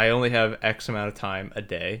 I only have X amount of time a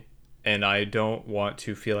day, and I don't want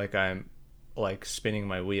to feel like I'm, like, spinning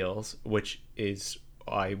my wheels, which is,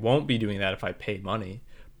 I won't be doing that if I pay money.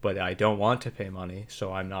 But I don't want to pay money,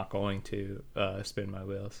 so I'm not going to spin my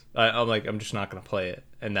wheels. I'm just not going to play it,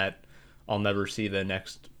 and that I'll never see the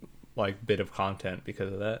next like bit of content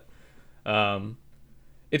because of that.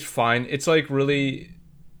 It's fine. It's like really,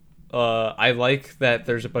 I like that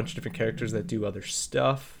there's a bunch of different characters that do other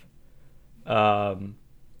stuff, and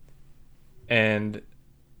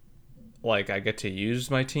like I get to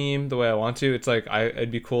use my team the way I want to. It's like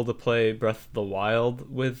it'd be cool to play Breath of the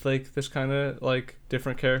Wild with like this kind of like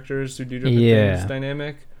different characters who do different things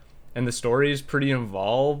dynamic, and the story is pretty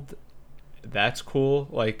involved. That's cool.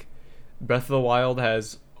 Like Breath of the Wild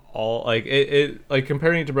has all like it like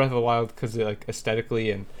comparing it to Breath of the Wild because like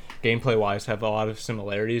aesthetically and gameplay wise have a lot of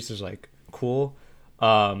similarities is like cool.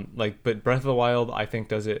 Like but Breath of the Wild I think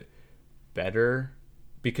does it better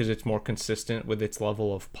because it's more consistent with its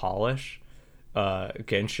level of polish.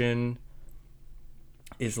 Genshin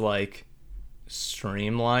is like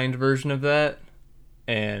streamlined version of that,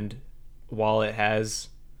 and while it has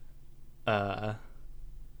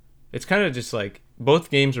it's kind of just like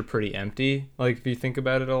both games are pretty empty. Like if you think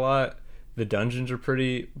about it a lot, the dungeons are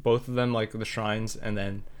pretty, both of them, like the shrines and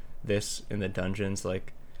then this in the dungeons,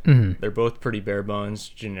 like they're both pretty bare bones,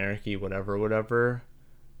 generic-y, whatever.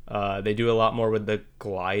 They do a lot more with the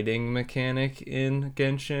gliding mechanic in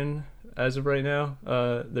Genshin as of right now.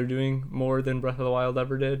 They're doing more than Breath of the Wild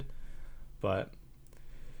ever did. But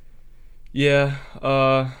yeah,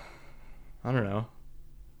 I don't know.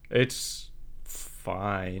 It's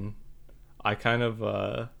fine. I kind of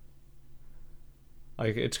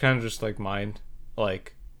like it's kind of just like mind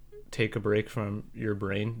like take a break from your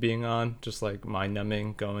brain being on, just like mind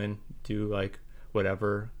numbing, go in, do like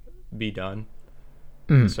whatever, be done.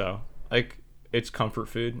 So like it's comfort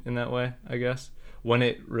food in that way, I guess. When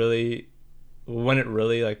it really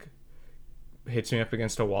like hits me up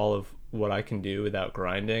against a wall of what I can do without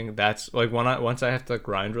grinding, that's like once I have to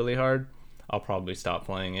grind really hard, I'll probably stop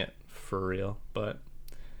playing it for real. But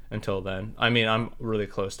until then, I mean, I'm really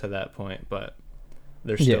close to that point, but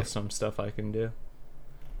there's still some stuff I can do.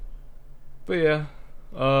 But yeah,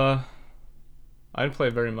 I didn't play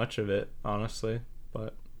very much of it, honestly,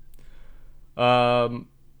 but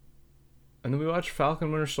and then we watched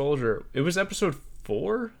Falcon Winter Soldier. It was episode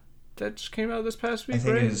 4 that just came out this past week, I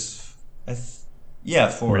think right? it was, yeah,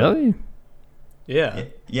 4. Really? Yeah.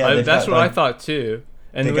 Yeah, That's what I thought too.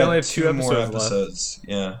 And we only have 2 more episodes left.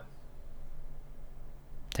 Yeah.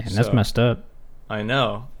 Damn, that's So- messed up. I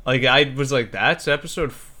know. Like I was like, that's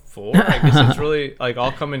episode 4. I guess it's really like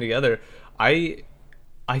all coming together. I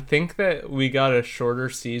think that we got a shorter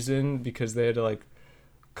season because they had to like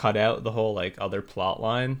cut out the whole like other plot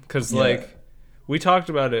line because like we talked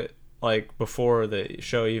about it like before the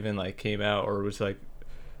show even like came out or was like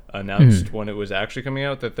announced when it was actually coming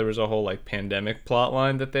out that there was a whole like pandemic plot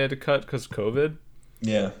line that they had to cut because COVID.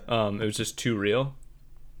 Yeah. It was just too real.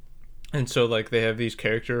 And so like they have these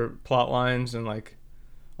character plot lines and like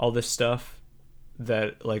all this stuff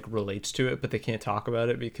that like relates to it, but they can't talk about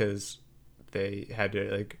it because they had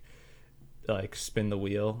to like spin the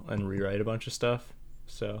wheel and rewrite a bunch of stuff.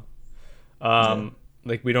 So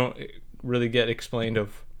like we don't really get explained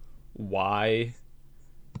of why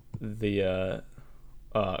the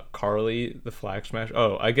Carly the Flag Smash.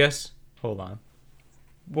 Oh, I guess hold on.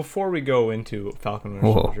 Before we go into Falcon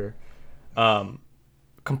Winter Soldier,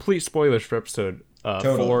 complete spoilers for episode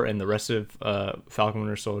 4 and the rest of Falcon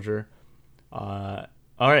Winter Soldier. All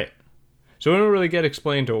right, so we don't really get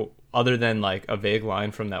explained to other than like a vague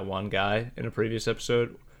line from that one guy in a previous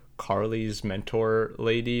episode, Carly's mentor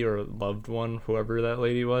lady or loved one, whoever that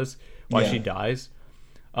lady was, why she dies,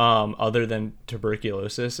 other than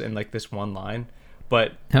tuberculosis in like this one line.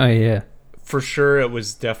 But Oh yeah. for sure it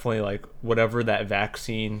was definitely like whatever that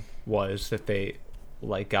vaccine was that they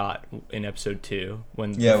like got in episode 2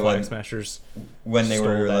 when the Flag Smashers when they stole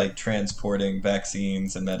were that. like transporting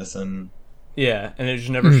vaccines and medicine. Yeah, and it just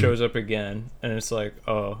never shows up again. And it's like,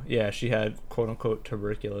 oh, yeah, she had quote-unquote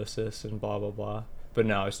tuberculosis and blah, blah, blah. But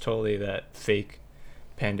no, it's totally that fake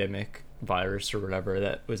pandemic virus or whatever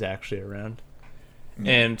that was actually around.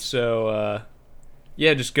 And so,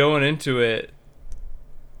 yeah, just going into it,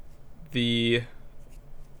 the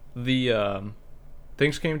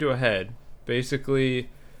things came to a head. Basically,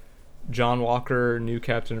 John Walker, new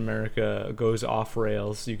Captain America, goes off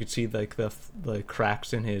rails. You could see like the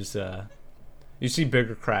cracks in his you see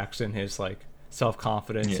bigger cracks in his like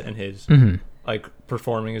self-confidence and his like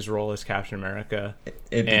performing his role as Captain America.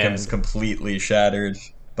 It becomes completely shattered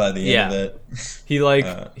by the end of it. He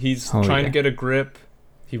he's trying to get a grip.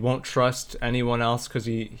 He won't trust anyone else because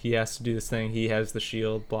he has to do this thing. He has the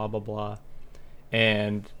shield, blah blah blah,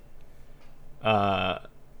 and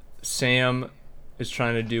Sam is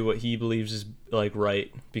trying to do what he believes is like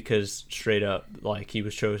right, because straight up like he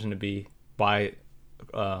was chosen to be by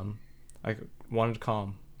I wanted to call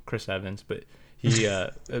him Chris Evans, but he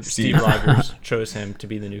Steve Rogers chose him to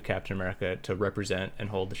be the new Captain America to represent and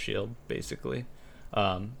hold the shield, basically,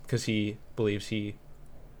 because he believes he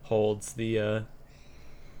holds the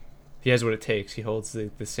he has what it takes. He holds the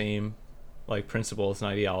same like principles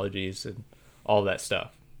and ideologies and all that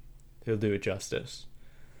stuff. He'll do it justice.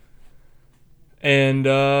 And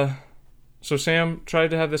so Sam tried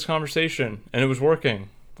to have this conversation, and it was working.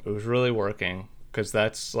 It was really working, because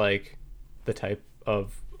that's like the type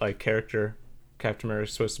of like character Captain America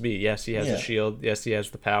is supposed to be. Yes, he has a shield. Yes, he has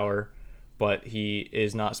the power, but he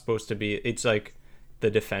is not supposed to be. It's like the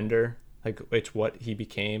Defender. Like it's what he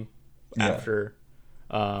became after.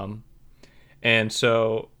 And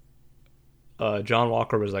so John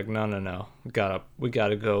Walker was like, no, we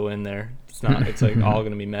gotta go in there. It's not. It's like all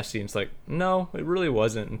gonna be messy. And it's like, no, it really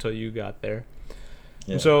wasn't until you got there.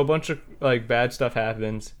 Yeah. And so a bunch of like bad stuff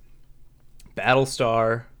happens.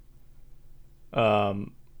 Battlestar,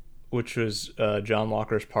 which was John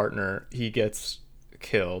Walker's partner, he gets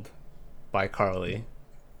killed by Carly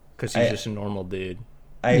because he's just a normal dude.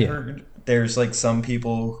 I heard there's like some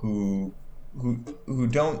people who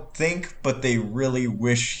don't think, but they really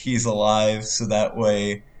wish he's alive, so that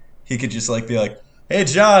way he could just like be like, "Hey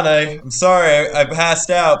John, I'm sorry I passed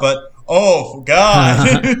out, but oh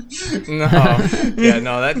God." No,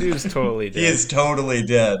 that dude's totally dead. He is totally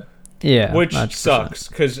dead. Yeah, which 100%. Sucks,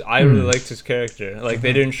 because I really liked his character. Like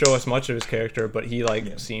they didn't show us much of his character, but he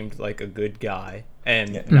like seemed like a good guy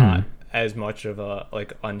and not as much of a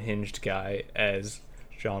like unhinged guy as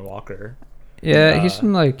John Walker. Yeah, he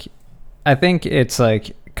seemed like. I think it's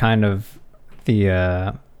like kind of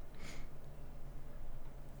the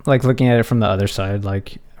like looking at it from the other side,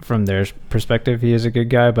 like from their perspective, he is a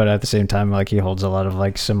good guy, but at the same time, like he holds a lot of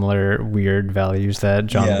like similar weird values that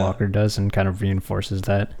John Walker does, and kind of reinforces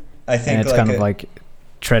that. I think, and it's kind of like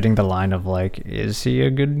treading the line of like, is he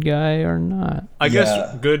a good guy or not? I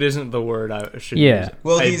guess good isn't the word I should use.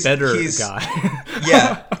 Well, he's better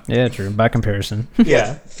guy. Yeah, true. By comparison.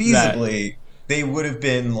 Feasibly, they would have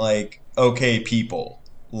been like okay people,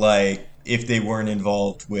 like if they weren't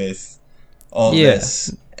involved with all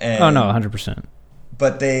this. And, 100%.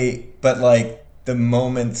 But like the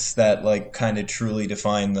moments that like kind of truly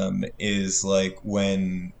define them is like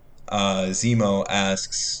when Zemo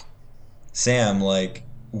asks Sam like,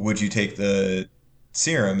 would you take the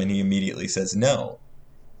serum, and he immediately says no,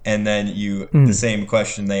 and then the same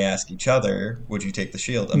question they ask each other, would you take the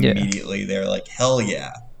shield, immediately they're like, hell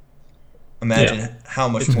yeah. Imagine how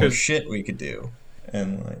much more shit we could do.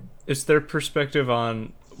 And like, it's their perspective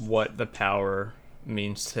on what the power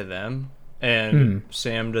means to them, and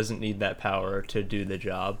Sam doesn't need that power to do the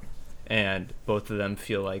job, and both of them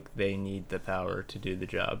feel like they need the power to do the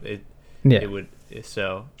job.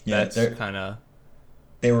 That's kind of.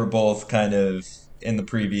 They were both kind of in the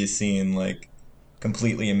previous scene like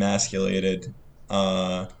completely emasculated,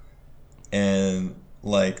 and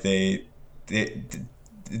like the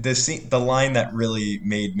line that really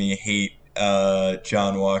made me hate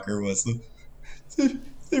John Walker was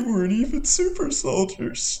they weren't even super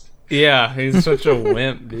soldiers. Yeah, he's such a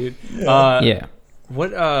wimp, dude.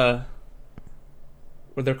 What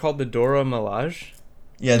they're called, the Dora Milaje?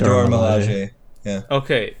 Yeah, Dora Milaje. Yeah.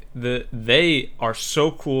 Okay, they are so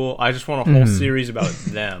cool. I just want a whole series about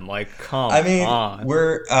them. Like, come on.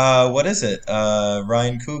 We're what is it?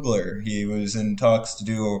 Ryan Coogler. He was in talks to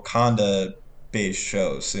do a Wakanda-based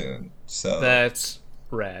show soon. So that's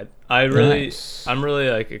rad. I'm really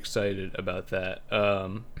like excited about that.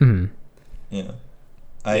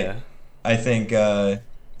 I think they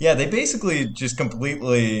basically just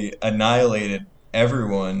completely annihilated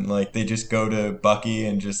everyone. Like they just go to Bucky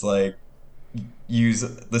and just like use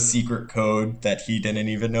the secret code that he didn't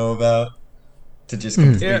even know about. to just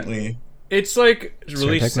Mhm. completely. It's like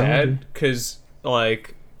really technology. sad because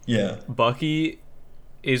like Yeah. Bucky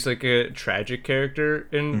is like a tragic character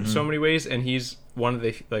in so many ways, and he's one of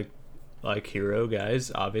the like hero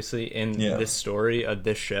guys, obviously, in Yeah. this story of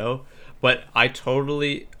this show. But I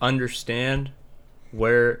totally understand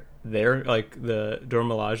where they're like the Dora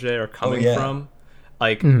Milaje are coming yeah. from.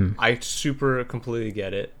 Like I super completely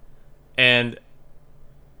get it, and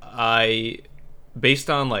I, based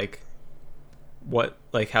on like what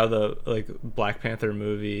like how the like Black Panther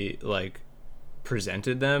movie like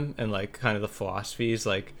presented them and like kind of the philosophies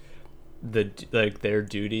like their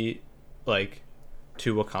duty like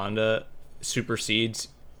to Wakanda supersedes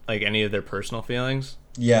like any of their personal feelings.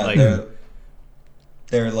 Yeah, Like-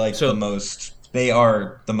 they're like So- the most. They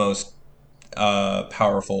are the most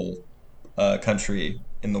powerful country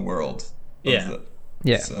in the world. Yeah.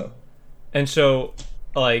 Yeah. So And so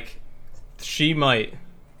like she might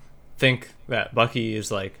think that Bucky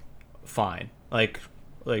is like fine, like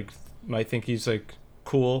might think he's like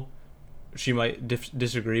cool. She might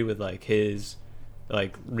disagree with like his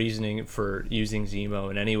like reasoning for using Zemo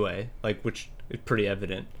in any way, like which is pretty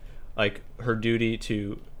evident. Like her duty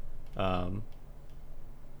to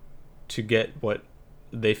get what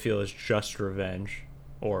they feel is just revenge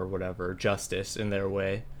or whatever, justice in their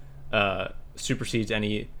way, supersedes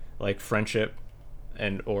any like friendship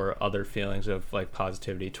and or other feelings of like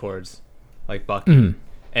positivity towards like Bucky.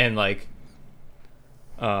 And like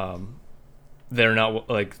they're not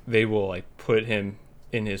like they will like put him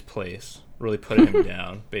in his place, really put him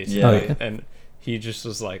down basically. Yeah. Oh, yeah. And he just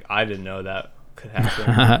was like, I didn't know that could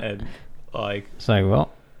happen. And like It's like,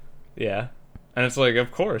 well, yeah, and it's like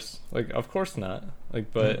of course not,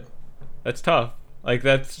 like, but that's tough. Like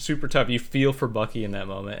that's super tough. You feel for Bucky in that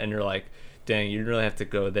moment, and you're like, dang, you really have to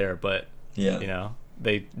go there, but yeah. you know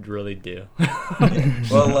they really do.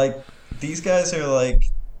 Well, like these guys are like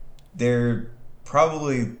they're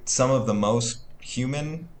probably some of the most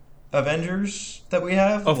human Avengers that we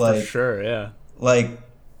have. Oh, like, for sure, yeah. Like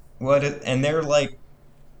and they're like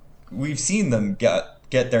we've seen them get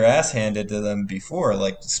their ass handed to them before.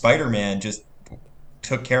 Like Spider-Man just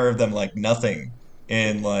took care of them like nothing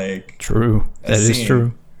in like true. That is scene.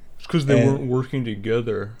 true. It's because they they weren't weren't working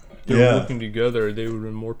together. They Yeah. were working together. They would have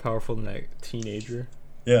been more powerful than that teenager.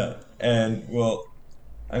 Yeah, and well,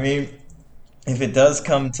 I mean, if it does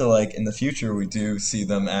come to like in the future, we do see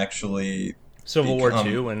them actually. Civil War Become-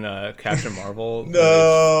 2 when Captain Marvel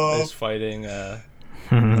No. is fighting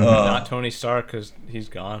Mm-hmm. not Tony Stark because he's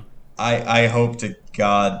gone. I hope to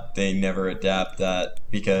God they never adapt that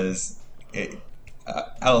because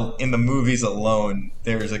in the movies alone,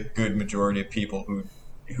 there's a good majority of people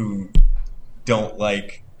who don't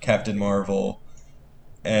like Captain Marvel,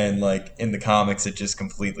 and like in the comics, it just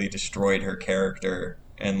completely destroyed her character.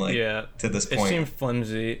 And like Yeah, to this it point, seemed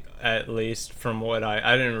flimsy, at least from what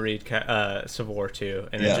I didn't read Civil War 2,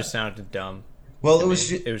 and Yeah. it just sounded dumb. well, to it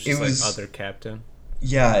was me. just, It was just like other captain.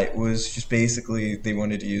 Yeah, it was just basically they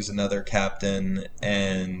wanted to use another captain,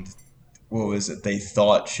 and what was it? They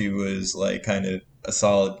thought she was like kind of a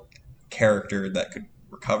solid character that could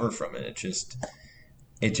recover from it. It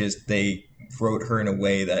just they wrote her in a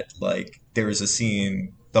way that like there was a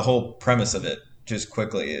scene. The whole premise of it, just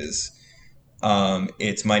quickly, is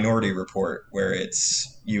it's Minority Report, where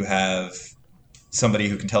you have somebody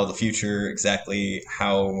who can tell the future exactly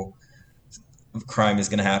how crime is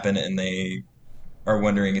going to happen, and they are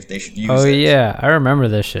wondering if they should use Oh it. yeah, I remember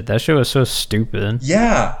this shit. That shit was so stupid.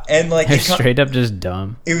 Yeah, and like It's straight up just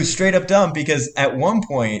dumb. it was straight up dumb because at one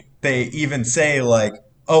point they even say like,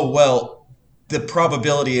 "Oh well, the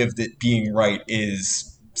probability of it being right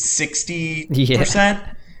is 60%."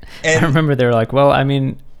 I And remember they were like, well, I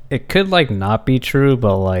mean, it could like not be true,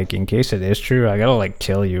 but like in case it is true, I gotta like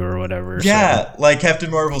kill you or whatever. so- yeah, like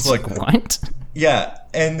Captain Marvel's like, what? yeah,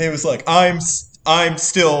 and it was like, I'm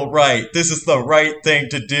still right. This is the right thing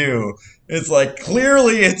to do. It's like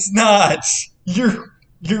clearly it's not. You're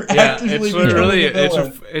Yeah, actively it's becoming really a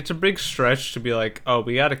villain. it's a big stretch to be like, oh,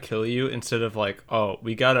 we gotta kill you, instead of like, oh,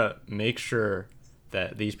 we gotta make sure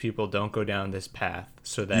that these people don't go down this path,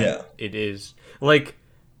 so that Yeah. it is like,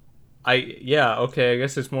 okay, I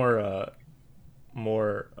guess it's more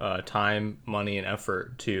time, money, and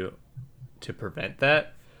effort to prevent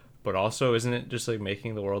that, but also isn't it just like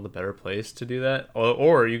making the world a better place to do that,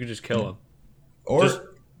 or you could just kill him. Or just-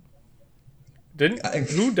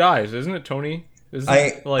 Who dies? Isn't it Tony? Isn't I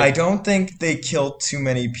it, like, I don't think they killed too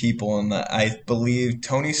many people in that. I believe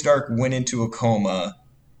Tony Stark went into a coma,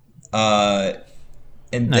 and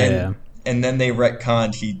Oh, then yeah. and then they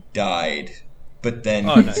retconned he died, but then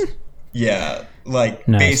Oh, nice. yeah, like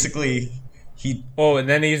Nice. basically he Oh, and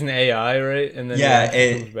then he's an AI, right? And then Yeah,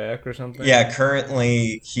 he comes back or something. yeah,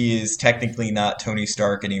 currently he is technically not Tony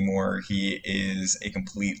Stark anymore. He is a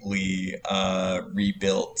completely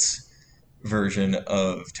rebuilt version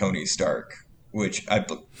of Tony Stark, which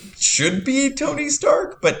should be Tony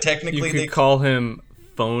Stark, but You technically they could call him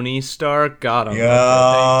Phony Stark. Got him.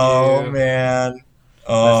 Oh Okay, thank you. man. That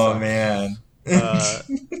Oh sucks. man.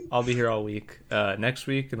 I'll be here all week. Next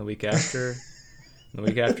week and the week after, and the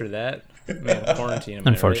week after that. Man, quarantine. Am I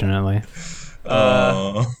right? Unfortunately.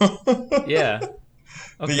 Oh. Yeah.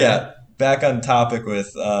 But Okay. yeah, back on topic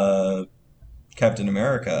with Captain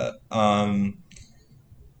America.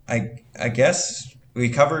 I guess we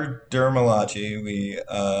covered Dermalachi.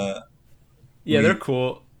 Yeah, they're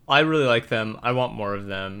cool. I really like them. I want more of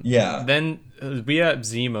them. Yeah. Then we have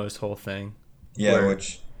Zemo's whole thing. Yeah, Where-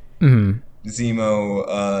 which Hmm.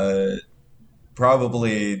 Zemo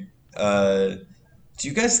probably. Do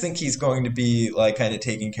you guys think he's going to be like kind of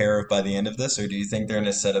taken care of by the end of this, or do you think they're going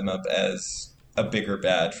to set him up as a bigger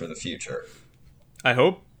bad for the future? I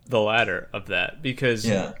hope the latter of that, because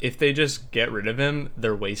Yeah. if they just get rid of him,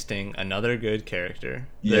 they're wasting another good character.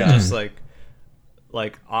 They're Yeah. just like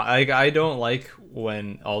I don't like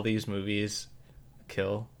when all these movies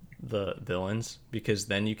kill the villains, because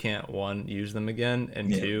then you can't, one, use them again, and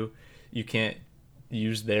Yeah. two, you can't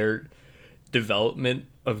use their development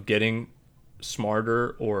of getting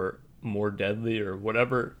smarter or more deadly or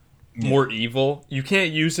whatever, more evil. You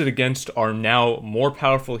can't use it against our now more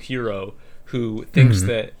powerful hero who thinks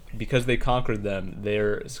that because they conquered them,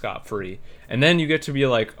 they're scot-free. And then you get to be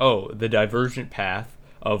like, oh, the divergent path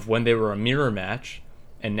of when they were a mirror match,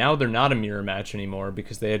 and now they're not a mirror match anymore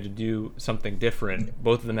because they had to do something different.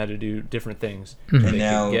 Both of them had to do different things. And They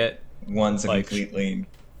now could get, one's a like, completely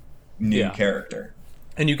new Yeah. character.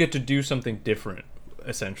 and you get to do something different,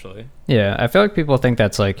 essentially. Yeah, I feel like people think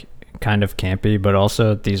that's like kind of campy, but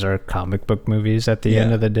also these are comic book movies at the end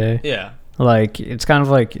Yeah. of the day. Yeah. Like, it's kind of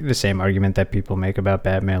like the same argument that people make about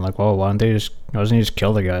Batman. Like, well, why doesn't he just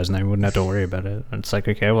kill the guys and then we wouldn't have to worry about it? And it's like,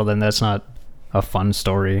 okay, well, then that's not a fun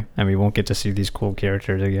story, and we won't get to see these cool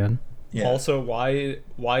characters again. Yeah. Also,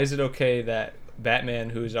 why is it okay that Batman,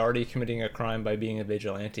 who's already committing a crime by being a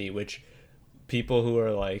vigilante, which people who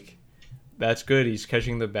are like, that's good, he's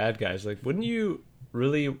catching the bad guys, like, wouldn't you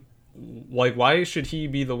really, like, why should he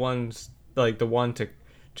be the one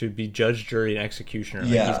to be judge, jury, and executioner?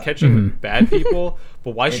 Like, Yeah. he's catching bad people,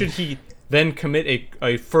 but why should he then commit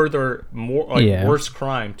a further more worse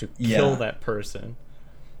crime to kill Yeah. that person?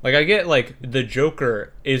 Like, I get, like, the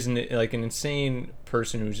Joker isn't, like, an insane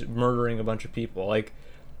person who's murdering a bunch of people. Like,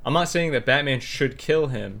 I'm not saying that Batman should kill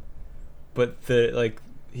him, but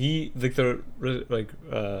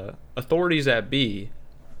authorities at B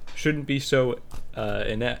shouldn't be so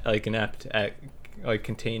inept at, like,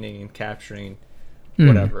 containing and capturing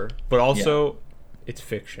whatever. But also, it's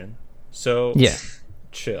fiction. So, Yeah.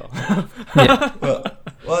 chill. well,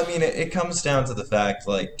 I mean, it comes down to the fact,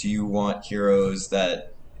 like, do you want heroes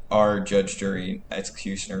that are judge, jury,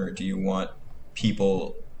 executioner, or do you want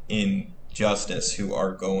people in justice who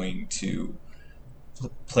are going to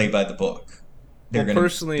play by the book? They're Well, going to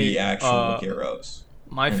personally, be actual heroes.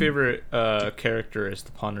 My favorite character is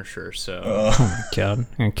the Punisher, so... Oh my god, I'm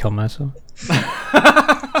gonna kill myself.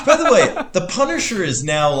 By the way, the Punisher is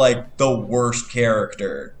now like the worst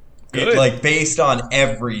character, Good. like based on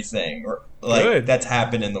everything like Good. that's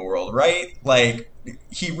happened in the world, right? Like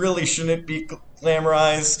he really shouldn't be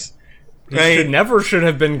glamorized, He right? should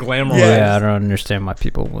have been glamorized. Yeah, I don't understand why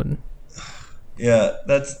people would. Yeah,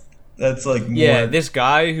 that's like more. Yeah, this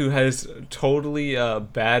guy who has totally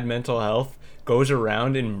bad mental health goes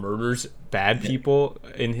around and murders bad people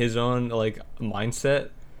in his own like mindset.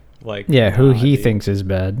 Like, Yeah, who nah, he dude. thinks is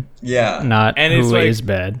bad, yeah, not And it's who like- is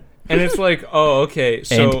bad, And it's like, oh, okay,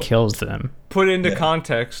 so and kills them. put into Yeah.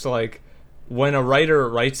 context, like when a writer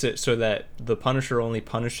writes it so that the Punisher only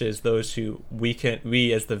punishes those who we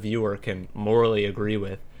as the viewer can morally agree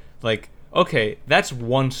with, like, okay, that's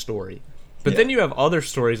one story. But Yeah. then you have other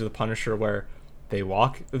stories of the Punisher where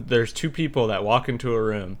there's two people that walk into a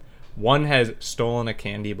room. One has stolen a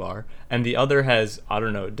candy bar, and the other has, I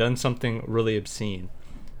don't know, done something really obscene.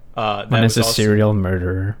 One is a serial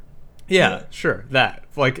murderer. Yeah, sure, that.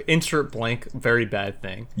 Like, insert blank, very bad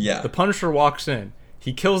thing. Yeah. The Punisher walks in.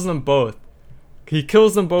 He kills them both. He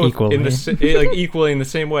kills them both Equally. equally in the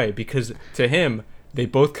same way, because to him, they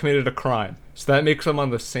both committed a crime. So that makes them on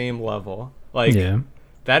the same level. Like, Yeah.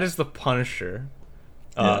 that is the Punisher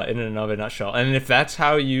Yeah. in and of a nutshell. And if that's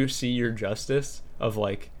how you see your justice, of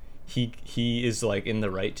like, he is like in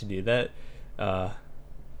the right to do that,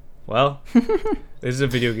 Well, this is a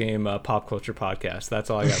video game pop culture podcast. That's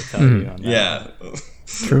all I got to tell you on that.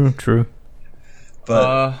 Yeah. True.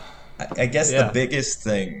 But I guess yeah. the biggest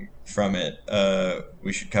thing from it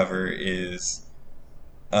we should cover is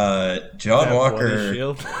John That bloody Walker.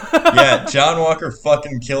 shield. Yeah, John Walker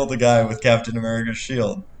fucking killed a guy with Captain America's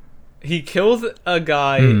shield. He killed a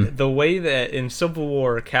guy the way that in Civil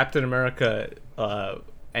War Captain America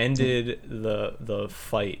ended the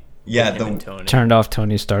fight. Yeah, with him and Tony. Turned off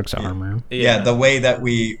Tony Stark's armor. Yeah, the way that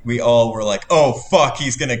we all were like, oh fuck,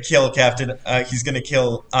 he's gonna kill he's gonna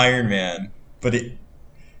kill Iron Man, but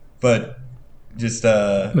But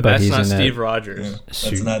But that's he's not in that Steve Rogers. yeah, that's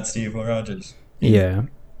suit. not Steve Rogers. Yeah.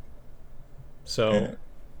 So Yeah.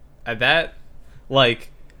 at that,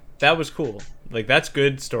 like, that was cool. Like, that's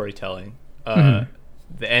good storytelling. And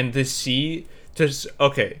to see,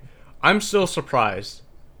 okay, I'm still surprised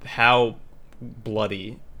how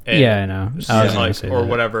bloody. And, Yeah, I know. I was gonna like, say or that.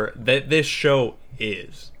 whatever that this show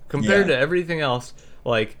is compared Yeah. to everything else.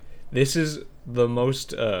 Like, this is the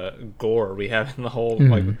most gore we have in the whole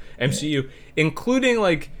like MCU, including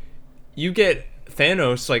like you get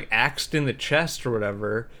Thanos like axed in the chest or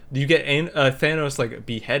whatever. You get Thanos like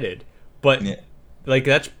beheaded, but Yeah. like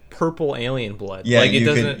that's purple alien blood. Yeah, like it you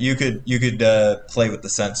doesn't. could play with the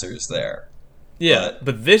sensors there. Yeah,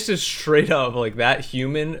 but this is straight up like that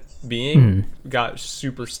human being got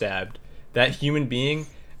super stabbed. That human being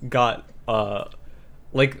got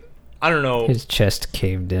like I don't know. His chest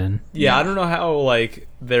caved in. Yeah, I don't know how like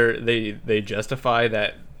they justify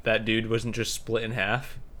that dude wasn't just split in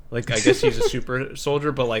half. Like I guess he's a super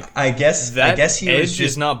soldier, but like I guess he edge was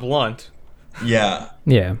just is not blunt. yeah.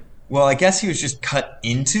 Yeah. Well, I guess he was just cut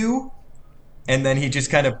into, and then he just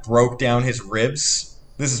kind of broke down his ribs.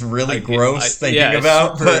 This is really gross thinking it's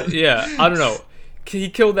about, super- but yeah, I don't know. He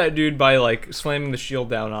killed that dude by like slamming the shield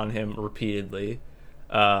down on him repeatedly,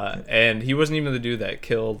 and he wasn't even the dude that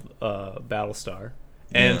killed Battlestar.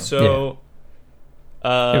 And Yeah. so,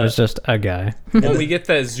 It was just a guy. when we get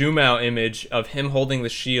that zoom out image of him holding the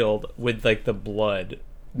shield with like the blood,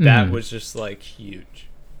 that was just like huge.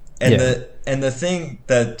 And Yeah. the thing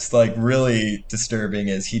that's like really disturbing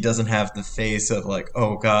is he doesn't have the face of like,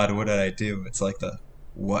 oh god, what did I do? It's like the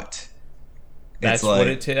what? That's it's like,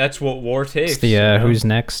 what that's what war takes. It's the you know? who's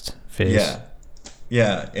next phase.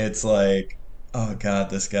 yeah. It's like, oh god,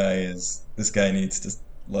 this guy needs to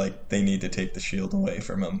like they need to take the shield away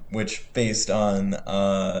from him. Which based on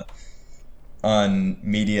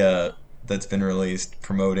media that's been released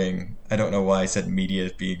promoting, I don't know why I said media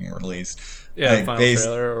is being released. Yeah, Like, final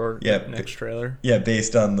trailer or next trailer. Yeah,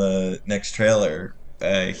 based on the next trailer,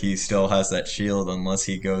 he still has that shield unless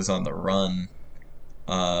he goes on the run.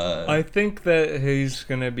 I think that he's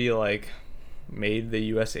gonna be like made the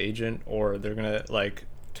U.S. agent, or they're gonna like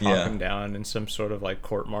talk him down in some sort of like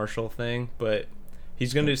court-martial thing. But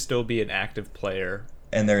he's gonna still be an active player.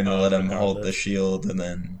 And they're gonna let him hold the regardless. shield, and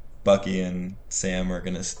then Bucky and Sam are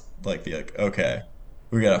gonna like be like, okay,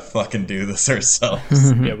 we gotta fucking do this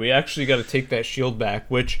ourselves. Yeah, we actually got to take that shield back,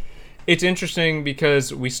 which it's interesting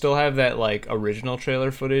because we still have that like original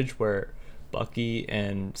trailer footage where Bucky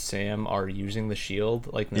and Sam are using the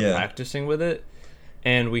shield, like they're practicing with it,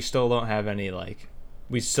 and we still don't have any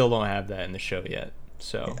we still don't have that in the show yet.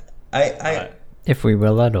 So If we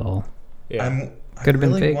will at all. yeah, I'm Could have been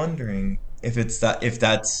really fake. wondering if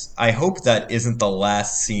that's. I hope that isn't the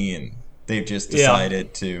last scene they've just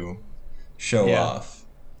decided to show Yeah. off.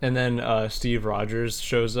 and then Steve Rogers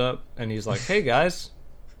shows up and he's like, "Hey guys,"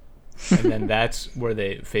 and then that's where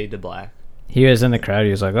they fade to black. He was in the crowd.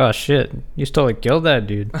 He was like, "Oh shit, you stole killed that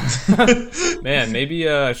dude." Man, maybe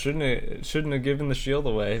I shouldn't have given the shield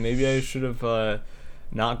away. Maybe I should have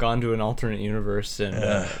not gone to an alternate universe and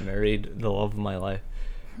married the love of my life.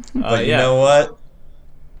 But you know what?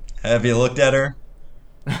 Have you looked at her?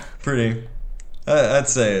 Pretty. I'd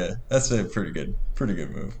say that's a pretty good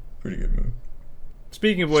move. Pretty good move.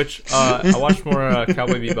 Speaking of which, I watched more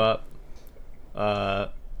Cowboy Bebop. The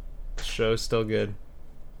show's still good,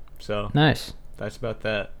 so Nice. that's about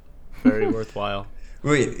that. Very worthwhile.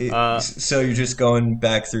 Wait, so you're just going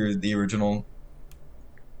back through the original?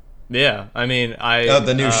 Yeah, I mean,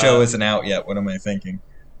 The new show isn't out yet. What am I thinking?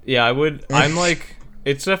 Yeah, I would. I'm like,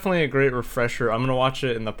 it's definitely a great refresher. I'm gonna watch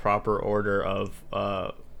it in the proper order of.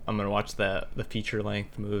 I'm gonna watch the feature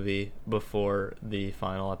length movie before the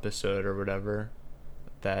final episode or whatever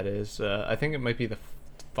that is. I think it might be the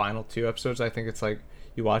final 2 episodes. I think it's like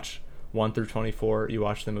you watch 1 through 24, you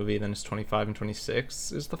watch the movie, then it's 25 and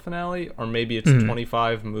 26 is the finale, or maybe it's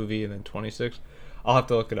 25 movie and then 26. I'll have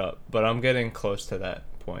to look it up, but I'm getting close to that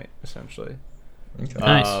point essentially. Okay.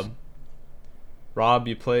 Nice. Rob,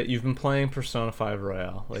 you've been playing Persona 5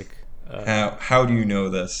 Royale. Like, How do you know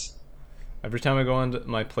this? every time I go on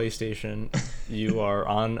my PlayStation, you are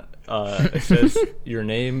on. It says your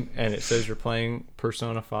name and it says you're playing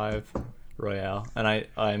Persona 5 Royale, and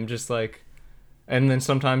I'm just like, and then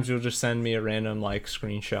sometimes you'll just send me a random like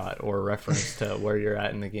screenshot or reference to where you're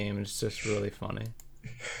at in the game, and it's just really funny.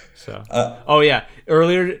 So, oh yeah,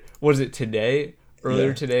 earlier was it today?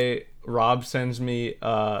 Earlier today, Rob sends me.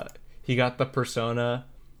 He got the Persona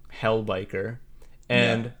Hellbiker,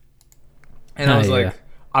 and I was like.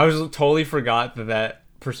 I was totally forgot that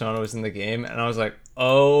Persona was in the game, and I was like,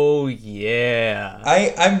 oh, yeah.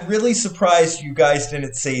 I'm really surprised you guys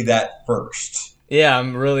didn't say that first. Yeah,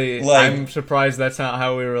 I'm surprised that's not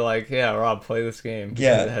how we were like, yeah, Rob, play this game.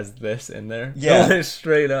 Because it has this in there. Yeah.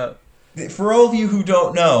 Straight up. For all of you who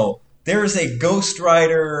don't know, there is a Ghost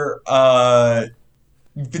Rider,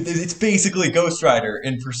 it's basically Ghost Rider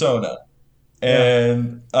in Persona.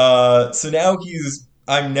 And so now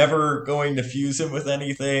I'm never going to fuse him with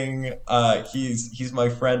anything. He's my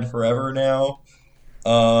friend forever now.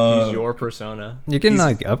 He's your Persona. You can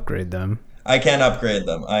like upgrade them. I can upgrade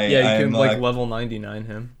them. You can like level 99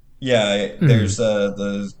 him. Yeah, there's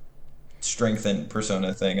the strengthened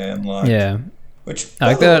Persona thing I unlocked. Yeah, which I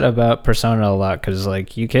like that about Persona a lot because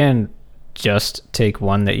like you can just take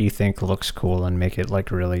one that you think looks cool and make it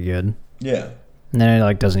like really good. Yeah, and then it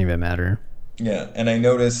like doesn't even matter. Yeah, and I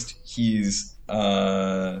noticed he's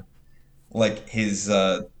like his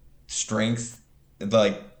strength,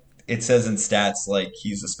 like it says in stats, like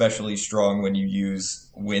he's especially strong when you use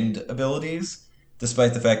wind abilities,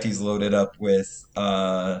 despite the fact he's loaded up with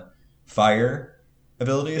fire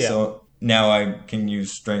abilities. Yeah. So now I can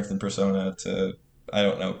use strength in Persona to, I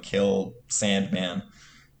don't know, kill Sandman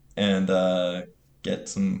and get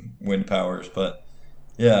some wind powers. But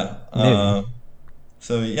yeah,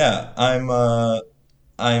 so yeah, I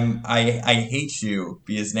hate you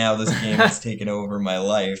because now this game has taken over my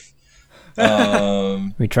life.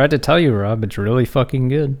 We tried to tell you, Rob. It's really fucking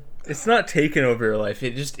good. It's not taking over your life.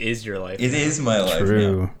 It just is your life. It is my life.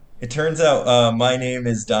 True. Now. It turns out my name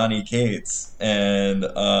is Donnie Cates, and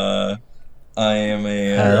I am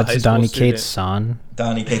a that's Donnie Cates' son.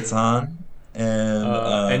 Donnie Cates' son,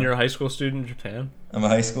 and you're a high school student in Japan. I'm a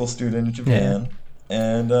high school student in Japan,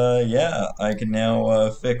 and I can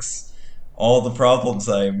now fix all the problems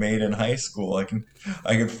I made in high school. I can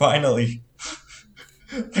finally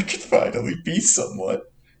be someone.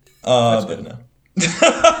 But no.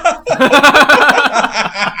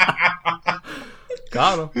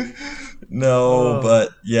 Got him. No, but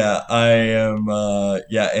yeah, I am.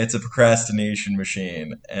 It's a procrastination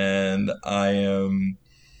machine, and I'm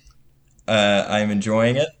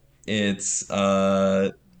enjoying it. It's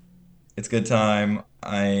a good time.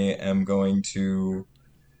 I am going to.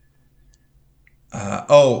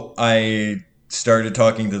 I started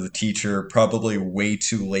talking to the teacher probably way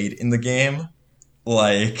too late in the game.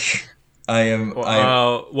 Like, I am.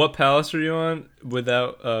 What palace are you on?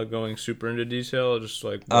 Without going super into detail, just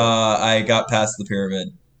like. I got past the pyramid.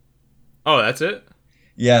 Oh, that's it.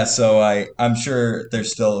 Yeah, so I'm sure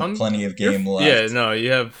there's still plenty of game left. Yeah, no,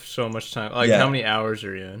 you have so much time. Like, how many hours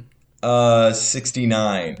are you in?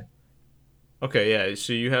 69. Okay, yeah.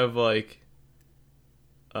 So you have like.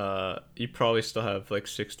 You probably still have like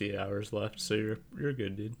 60 hours left, so you're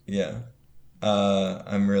good, dude. Yeah.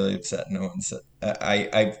 I'm really upset. No one said.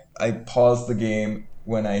 I paused the game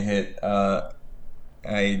when I hit.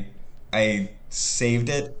 I saved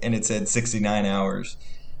it and it said 69 hours.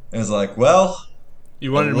 I was like, well.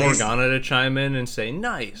 You wanted Morgana to chime in and say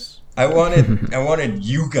nice. I wanted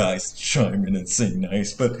you guys to chime in and say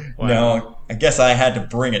nice, but now I guess I had to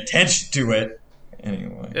bring attention to it.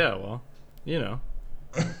 Anyway. Yeah, well, you know.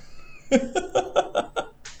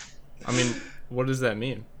 I mean, what does that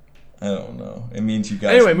mean? I don't know. It means you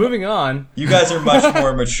guys. Anyway, moving on. You guys are much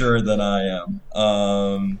more mature than I am.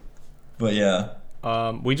 But yeah.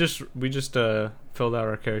 We just filled out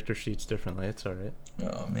our character sheets differently. It's all right.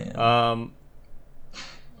 Oh man.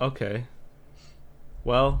 Okay.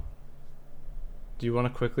 Well, do you want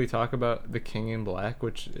to quickly talk about The King in Black,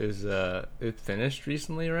 which is it finished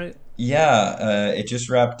recently, right? Yeah. It just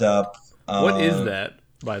wrapped up. What is that,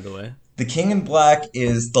 by the way? The King in Black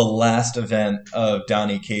is the last event of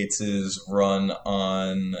Donnie Cates' run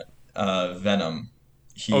on Venom.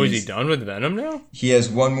 Is he done with Venom now? He has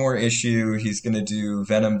one more issue. He's going to do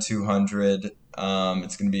Venom 200. It's going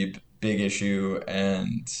to be a big issue,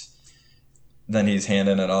 and then he's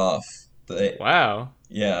handing it off. Wow.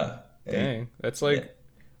 Yeah. Dang. That's like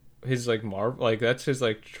his like Marvel, like that's his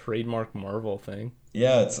like trademark Marvel thing.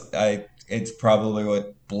 Yeah, it's probably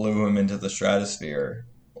what blew him into the stratosphere.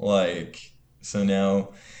 Like, So now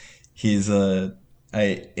he's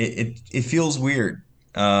it feels weird,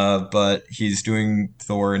 but he's doing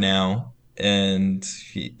Thor now, and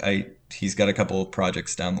he's got a couple of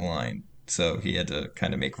projects down the line, so he had to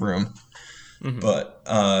kind of make room. Hmm. But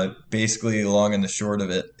basically, long and the short of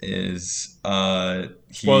it is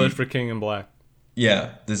Spoilers for King in Black.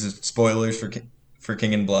 yeah, this is spoilers for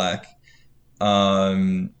King in Black.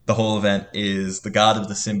 The whole event is the god of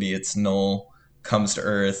the symbiotes, Null, comes to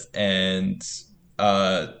Earth, and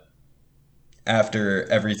uh, after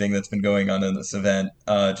everything that's been going on in this event,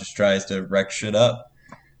 just tries to wreck shit up.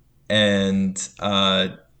 And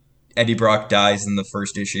Eddie Brock dies in the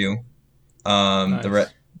first issue.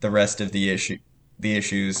 Nice. The rest of the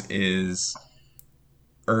issues is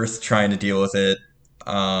Earth trying to deal with it.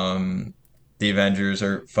 The Avengers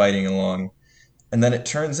are fighting along, and then it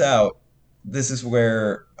turns out this is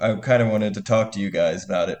where I kind of wanted to talk to you guys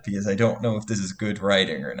about it because I don't know if this is good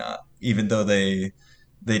writing or not. Even though they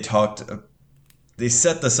talked, they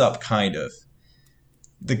set this up kind of.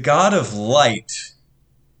 The God of Light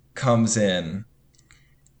comes in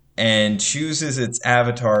and chooses its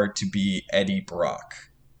avatar to be Eddie Brock.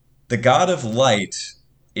 The God of Light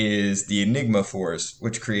is the Enigma Force,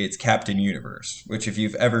 which creates Captain Universe, which if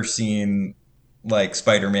you've ever seen like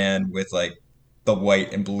Spider-Man with like the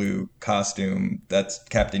white and blue costume, that's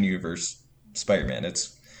Captain Universe Spider-Man.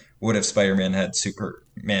 It's what if Spider-Man had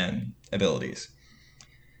Superman abilities.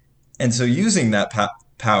 And so using that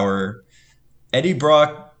power, Eddie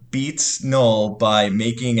Brock beats Null by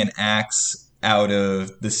making an axe out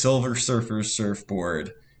of the Silver Surfer's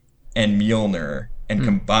surfboard and Mjolnir and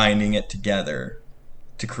combining it together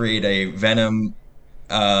to create a Venom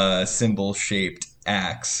symbol shaped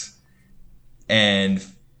axe and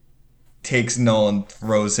takes Null and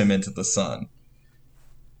throws him into the sun.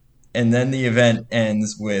 And then the event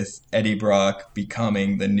ends with Eddie Brock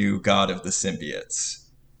becoming the new god of the symbiotes.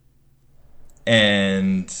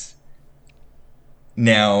 And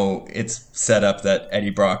now it's set up that Eddie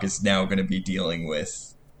Brock is now going to be dealing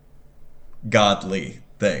with godly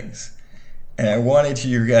things. And I wanted to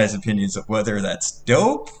hear your guys' opinions of whether that's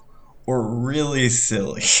dope or really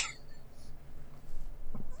silly.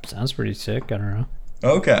 Sounds pretty sick. I don't know.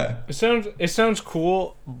 Okay. It sounds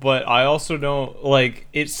cool, but I also don't like.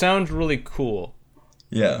 It sounds really cool.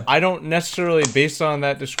 Yeah. I don't necessarily, based on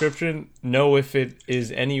that description, know if it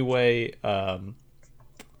is any way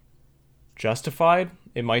justified.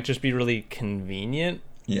 It might just be really convenient.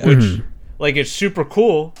 Yeah. Which, like, it's super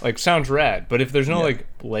cool. Like, sounds rad. But if there's no Yeah. like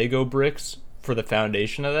Lego bricks for the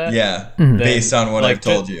foundation of that, Yeah. then, Based on what like, I've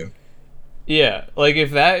told you. Yeah, like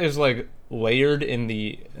if that is like layered in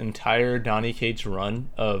the entire Donny Cates run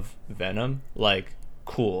of Venom, like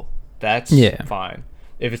cool. That's Yeah. fine.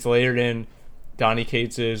 If it's layered in Donny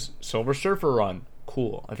Cates's Silver Surfer run,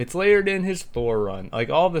 cool. If it's layered in his Thor run, like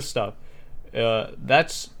all this stuff,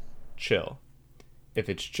 that's chill. If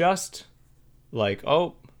it's just like,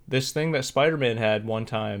 oh, this thing that Spider-Man had one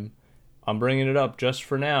time, I'm bringing it up just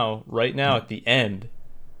for now, right now at the end,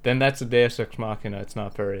 then that's a Deus Ex Machina. It's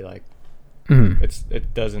not very like,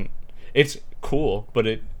 it's cool, but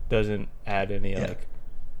it doesn't add any like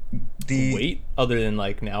The weight other than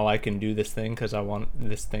like now I can do this thing because I want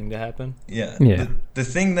this thing to happen. Yeah. Yeah. The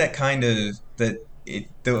thing that kind of the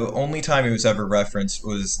only time it was ever referenced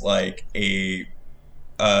was like a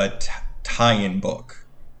tie-in book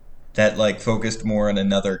that like focused more on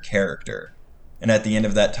another character. And at the end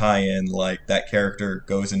of that tie-in, like that character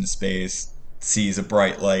goes into space, sees a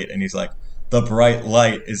bright light, and he's like, "The bright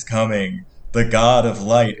light is coming. The god of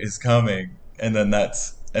light is coming." And then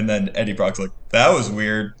Eddie Brock's like, "That was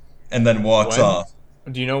weird," and then walks When? off.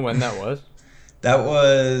 Do you know when that was? That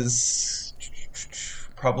was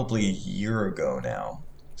probably a year ago now.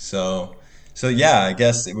 So yeah, I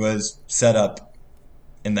guess it was set up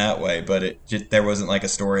in that way, but there wasn't like a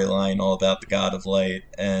storyline all about the God of Light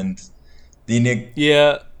and the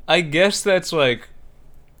Yeah, I guess that's like,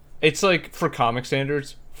 it's like for comic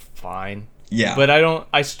standards, fine. yeah, But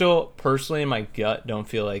I still personally in my gut don't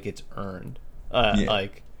feel like it's earned. Yeah.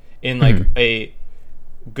 Like in like a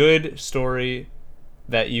good story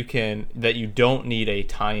that you don't need a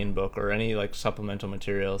tie-in book or any like supplemental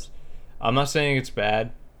materials. I'm not saying it's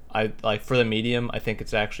bad. I like for the medium, I think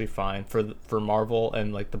it's actually fine for Marvel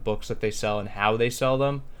and like the books that they sell and how they sell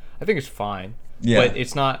them. I think it's fine. Yeah. But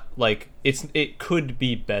it's not like it could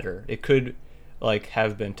be better. It could like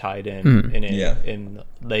have been tied in Yeah. in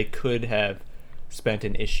they could have spent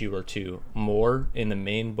an issue or two more in the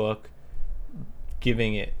main book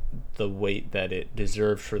giving it the weight that it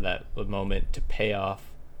deserved for that moment to pay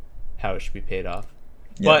off how it should be paid off.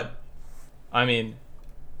 Yeah. But I mean,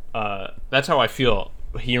 that's how I feel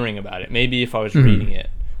hearing about it. Maybe if I was Mhm. reading it,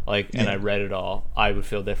 like, and Yeah. I read it all, I would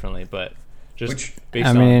feel differently. But just Which- based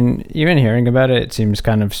I on, mean, even hearing about it, it seems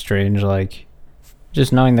kind of strange. Like,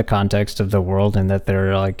 just knowing the context of the world and that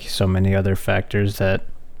there are like so many other factors that,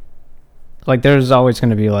 like, there's always going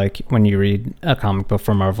to be like when you read a comic book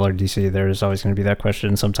from Marvel or DC, there's always going to be that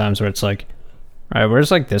question sometimes where it's like, all right,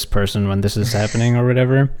 where's like this person when this is happening or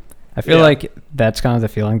whatever. I feel Yeah. like that's kind of the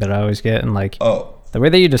feeling that I always get, and like Oh, the way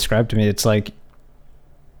that you described to me, it's like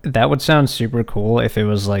that would sound super cool if it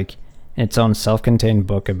was like its own self-contained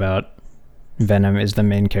book about Venom is the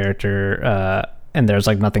main character, and there's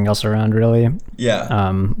like nothing else around really.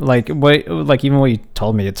 yeah. Like what, like even what you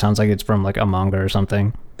told me, it sounds like it's from like a manga or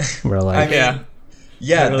something, where like I mean, yeah,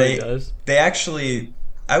 yeah, it really does. they actually,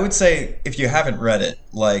 I would say if you haven't read it,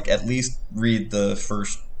 like at least read the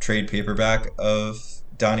first trade paperback of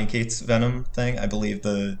Donny Cates' Venom thing. I believe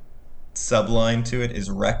the subline to it is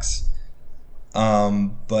Rex.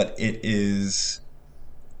 But it is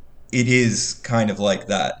kind of like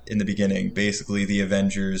that in the beginning. Basically, the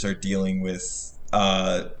Avengers are dealing with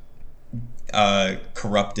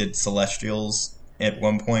corrupted Celestials at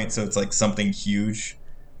one point, so it's like something huge.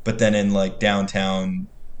 But then in like downtown,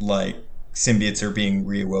 like symbiotes are being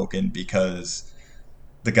reawoken because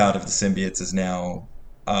the god of the symbiotes is now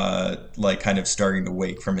like kind of starting to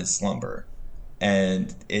wake from his slumber,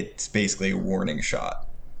 and it's basically a warning shot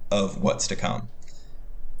of what's to come.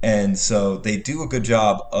 And so they do a good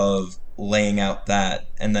job of laying out that.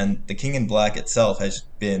 And then The King in Black itself has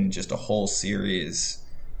been just a whole series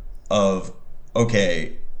of,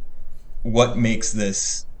 okay, what makes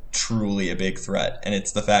this truly a big threat? And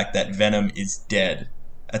it's the fact that Venom is dead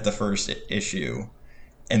at the first issue,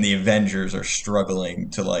 and the Avengers are struggling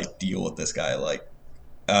to like deal with this guy. Like,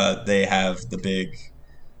 they have the big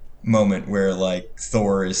moment where like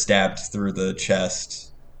Thor is stabbed through the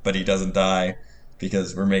chest, but he doesn't die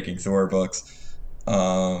because we're making Thor books.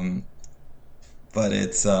 But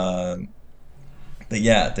it's but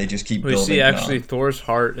yeah, they just keep We building. see it actually on. Thor's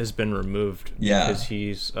heart has been removed Yeah. because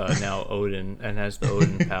he's now Odin and has the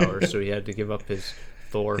Odin power, so he had to give up his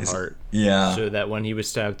Thor heart Yeah, so that when he was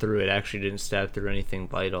stabbed through, it actually didn't stab through anything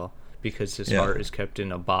vital because his Yeah. heart is kept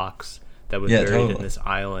in a box that was Yeah, buried in totally. this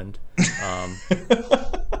island.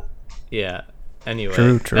 Yeah. Anyway,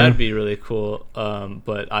 True. that'd be really cool.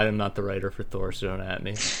 But I am not the writer for Thor, so don't at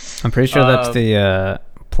me. I'm pretty sure that's Um, the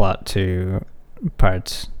plot to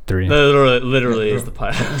parts 3. Literally is the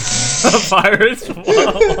Pirates.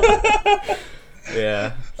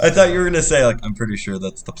 Yeah. I thought you were gonna say like I'm pretty sure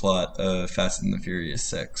that's the plot of Fast and the Furious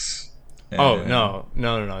 6. Oh And-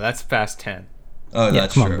 no. That's Fast 10. Oh, Yeah,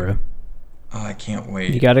 that's come true. on, bro. Oh, I can't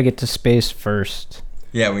wait. You got to get to space first.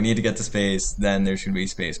 Yeah, we need to get to space. Then there's gonna be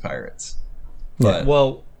space pirates. Yeah. But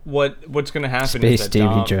Well, what's gonna happen Space is that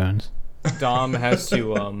Davy Jones. Dom has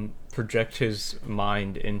to project his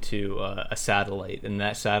mind into a satellite, and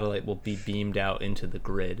that satellite will be beamed out into the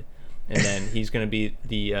grid, and then he's gonna be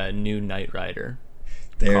the new Knight Rider.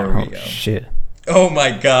 there Oh we go. shit. Oh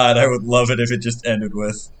my god, I would love it if it just ended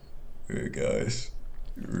with, "Hey guys,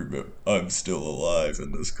 remember, I'm still alive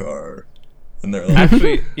in this car," and they're like,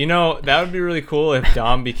 Actually, that would be really cool if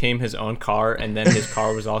Dom became his own car, and then his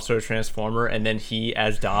car was also a Transformer, and then he,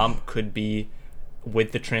 as Dom, could be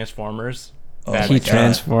with the Transformers. Oh That'd my He be God.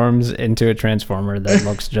 transforms into a transformer that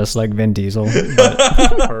looks just like Vin Diesel. But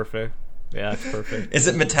perfect. Yeah, that's perfect. "Is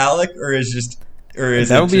it metallic or is it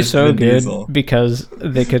that would be just so Vin good Diesel?" because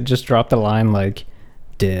they could just drop the line like,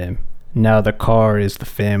 "Damn, now the car is the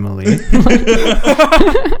family."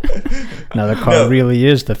 Now the car No. really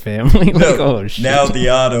is the family. Like, No, oh shit. now the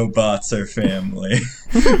Autobots are family.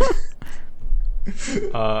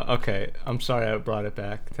 Okay, I'm sorry I brought it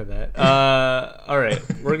back to that. All right,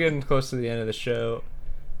 we're getting close to the end of the show.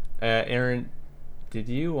 Aaron, did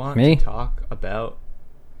you want Me? to talk about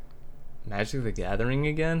Magic the Gathering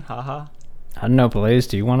again? Haha. I don't know, Blaze.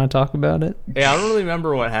 Do you want to talk about it? Yeah, I don't really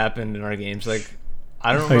remember what happened in our games. Like,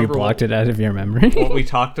 I don't Oh, you remember blocked it out of your memory. what we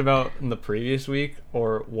talked about in the previous week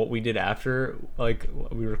or what we did after, like,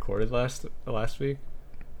 what we recorded last week.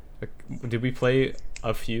 Like, did we play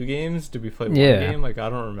a few games? Did we play one Yeah. game? Like, I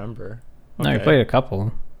don't remember. No, you Okay. played a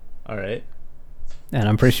couple, All right. and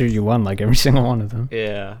I'm pretty sure you won like every single one of them.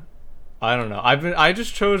 Yeah. I don't know. I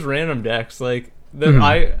just chose random decks. Like,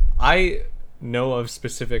 Mhm. I know of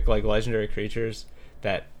specific like legendary creatures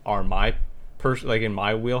that are my like in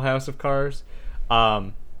my wheelhouse of cards.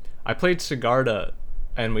 I played Sigarda,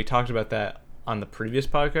 and we talked about that on the previous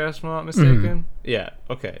podcast, if I'm not mistaken. Yeah.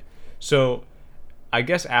 Okay. So, I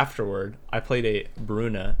guess afterward, I played a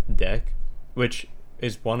Bruna deck, which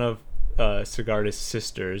is one of Sigarda's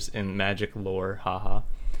sisters in Magic lore. Haha.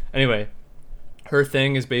 Anyway, her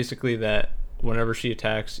thing is basically that whenever she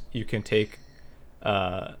attacks, you can take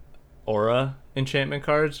aura enchantment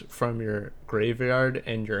cards from your graveyard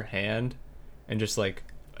and your hand, and just like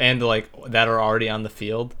that are already on the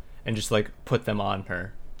field, and just like put them on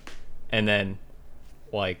her, and then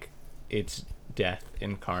like it's death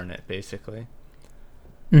incarnate basically.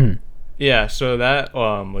 Mm. Yeah, so that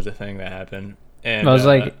was a thing that happened, and I was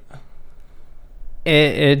like,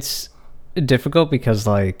 it's difficult because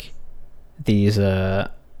like these the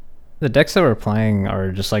decks that we're playing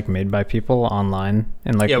are just like made by people online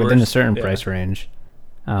and like within a certain price range.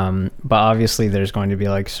 But obviously there's going to be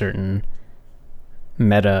like certain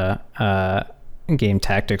meta game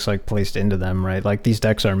tactics like placed into them, right? Like these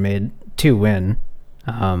decks are made to win.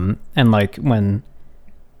 And like when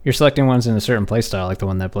you're selecting ones in a certain play style, like the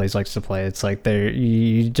one that Blaze likes to play, it's like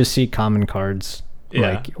you just see common cards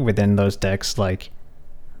like within those decks, like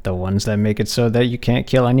the ones that make it so that you can't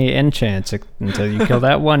kill any enchants until you kill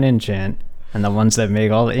that one enchant, and the ones that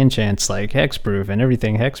make all the enchants like hexproof and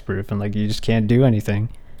everything hexproof, and like you just can't do anything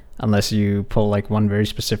unless you pull like one very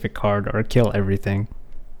specific card or kill everything.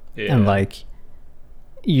 And like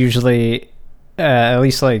usually at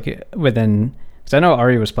least like within, because I know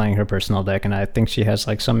Ari was playing her personal deck and I think she has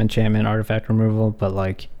like some enchantment artifact removal, but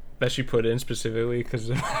like that she put in specifically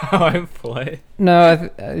because of how I play.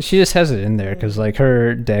 No, she just has it in there because like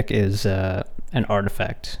her deck is an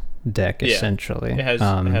artifact deck essentially. It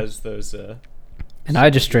has those. And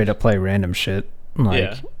I just straight up play random shit.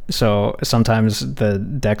 Like so sometimes the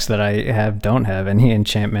decks that I have don't have any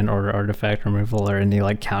enchantment or artifact removal or any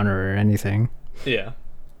like counter or anything. Yeah.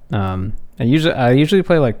 I usually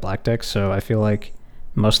play like black decks, so I feel like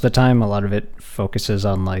most of the time a lot of it focuses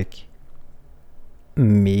on like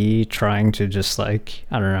me trying to just like,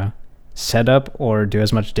 I don't know, set up or do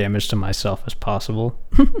as much damage to myself as possible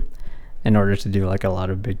in order to do like a lot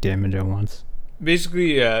of big damage at once.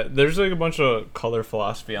 Basically, there's like a bunch of color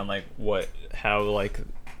philosophy on like how like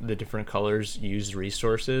the different colors use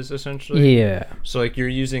resources essentially. Yeah. So like you're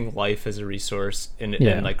using life as a resource and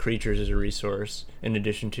like creatures as a resource in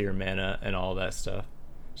addition to your mana and all that stuff.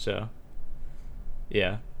 So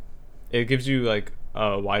yeah, it gives you like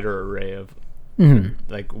a wider array of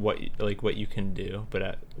like what you can do, but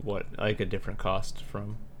at what like a different cost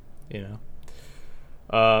from,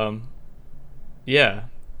 yeah.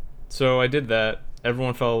 So I did that.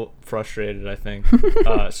 Everyone felt frustrated, I think.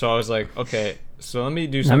 So I was like, okay, so let me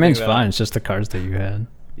do something. I mean, it's fine. It's just the cards that you had.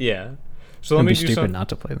 Yeah. So let me do stupid not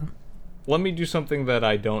to play them. Let me do something that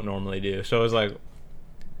I don't normally do. So I was like,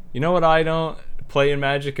 you know what I don't play in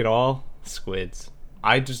Magic at all? Squids.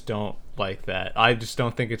 I just don't like that. I just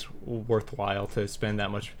don't think it's worthwhile to spend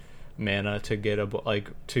that much mana to get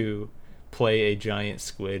to play a giant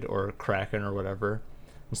squid or a kraken or whatever.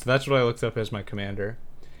 And so that's what I looked up as my commander.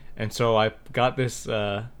 And so I got this,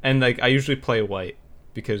 and like I usually play white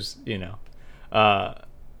because and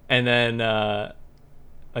then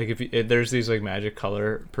like if there's these like Magic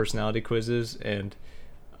color personality quizzes, and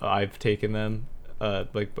I've taken them,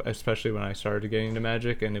 like especially when I started getting into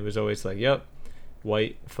Magic, and it was always like, yep,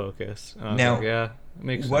 white focus. And I was now, like, yeah, it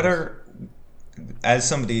makes what sense. As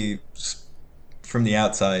somebody from the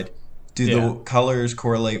outside, do the colors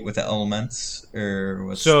correlate with the elements, or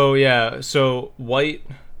what's... So white,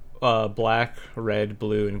 black, red,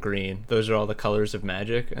 blue, and green. Those are all the colors of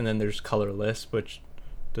Magic, and then there's colorless, which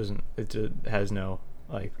it has no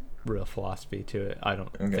like real philosophy to it. I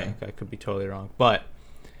don't think. I could be totally wrong, but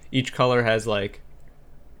each color has like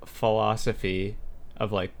philosophy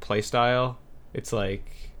of like play style. It's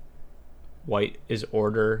like white is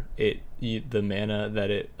order. The mana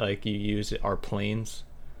that it like you use are planes.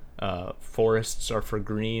 Forests are for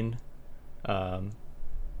green.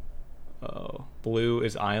 Blue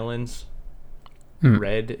is islands.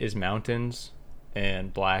 Red is mountains,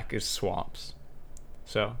 and black is swamps.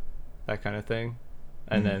 So that kind of thing.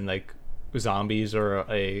 And then like zombies are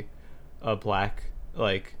a black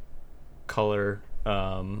like color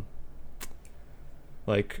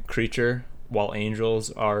like creature, while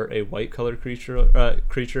angels are a white colored creature,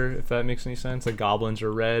 if that makes any sense. Like goblins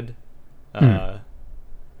are red. I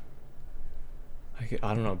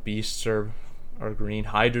don't know, beasts are green,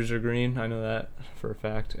 hydras are green, I know that for a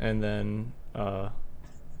fact. And then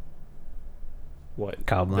what,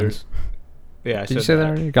 goblins? Did you say that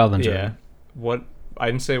already? Goblins are red. What, I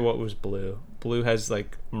didn't say what was blue. Blue has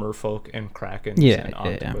like merfolk and krakens and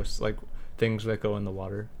octopus, like things that go in the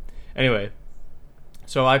water. Anyway,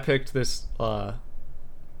 so I picked this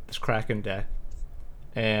kraken deck,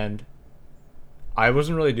 and I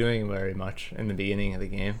wasn't really doing very much in the beginning of the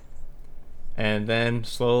game. And then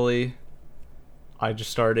slowly I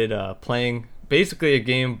just started playing basically a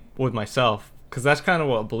game with myself because that's kind of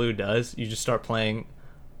what blue does. You just start playing,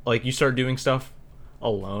 like you start doing stuff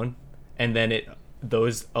alone, and then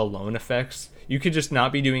those alone effects, you could just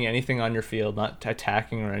not be doing anything on your field, not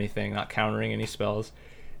attacking or anything, not countering any spells,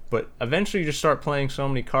 but eventually you just start playing so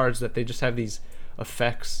many cards that they just have these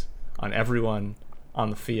effects on everyone on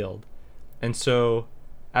the field. And so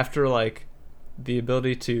after like the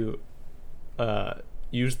ability to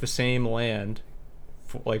use the same land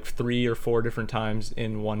like 3 or 4 different times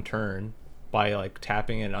in one turn by like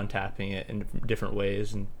tapping it and untapping it in different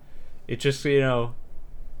ways, and it just, you know,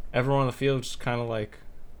 everyone on the field just kind of like,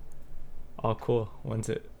 oh cool, when's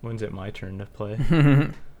it my turn to play?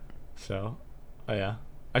 So yeah,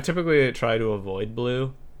 I typically try to avoid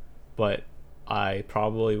blue, but I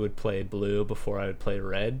probably would play blue before I would play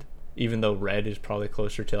red, even though red is probably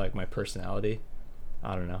closer to like my personality.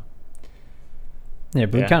 I don't know. Yeah,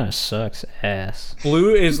 blue kind of sucks ass.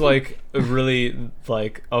 Blue is like really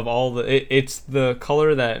like of all it's the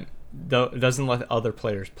color that doesn't let other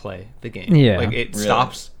players play the game. Yeah, like it really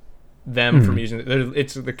stops them from using it.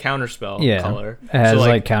 It's the counterspell color. It has so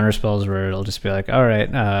like counterspells where it'll just be like, all right,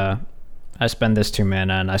 I spend this 2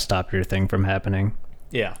 mana and I stop your thing from happening.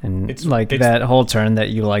 Yeah, and it's that whole turn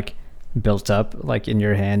that you like built up like in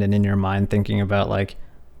your hand and in your mind, thinking about like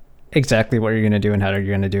exactly what you're gonna do and how you're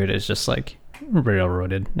gonna do it, is just like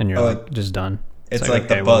railroaded, and you're like just done. It's like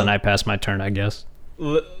okay, well then I pass my turn, I guess.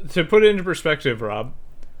 To put it into perspective, Rob,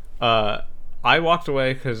 I walked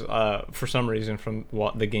away because for some reason from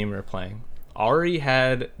the game we were playing, Ari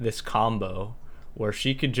had this combo where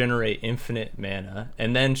she could generate infinite mana,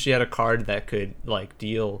 and then she had a card that could like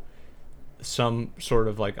deal some sort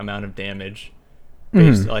of like amount of damage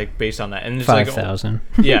based on that, and it's 5,000.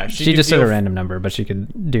 Like, yeah, she just said a random number, but she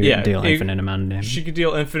could deal infinite amount of damage. She could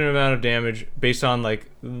deal infinite amount of damage based on like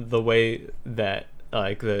the way that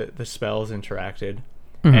like the spells interacted,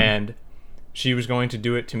 and she was going to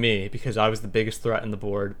do it to me because I was the biggest threat in the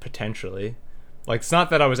board potentially. Like, it's not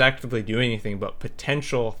that I was actively doing anything, but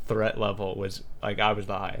potential threat level was like I was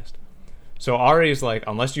the highest. So Ari's like,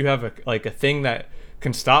 unless you have a thing that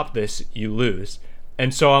can stop this, you lose.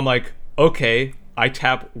 And so I'm like, okay, I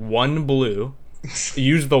tap 1 blue,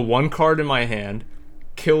 use the 1 card in my hand,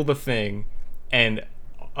 kill the thing, and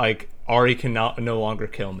like Ari no longer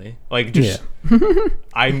kill me. Like, just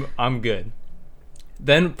I'm good.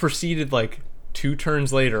 Then proceeded like 2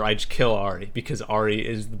 turns later, I just kill Ari because Ari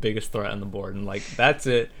is the biggest threat on the board, and like that's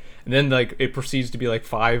it. And then like it proceeds to be like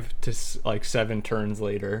 5 to 7 turns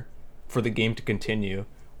later for the game to continue,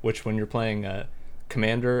 which when you're playing a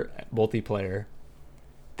commander multiplayer,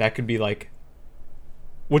 that could be like,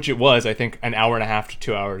 which it was, I think, an hour and a half to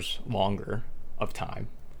 2 hours longer of time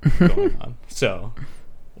going on. So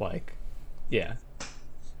like, yeah,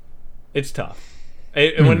 it's tough.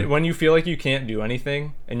 When you feel like you can't do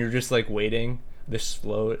anything and you're just like waiting this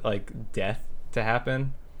slow like death to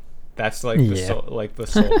happen, that's like the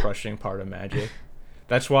soul crushing part of Magic.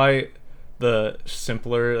 That's why the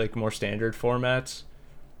simpler, like more standard formats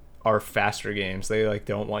are faster games. They like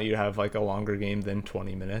don't want you to have like a longer game than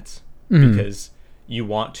 20 minutes because you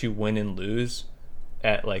want to win and lose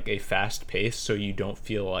at like a fast pace so you don't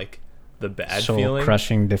feel like the bad feeling. Soul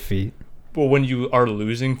crushing defeat. Well, when you are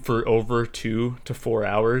losing for over 2 to 4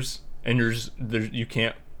 hours and you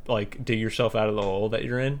can't like dig yourself out of the hole that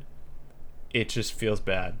you're in, it just feels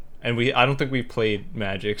bad. And I don't think we've played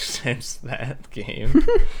Magic since that game.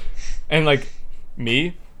 And like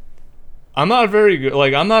me, I'm not a very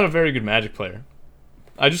good Magic player.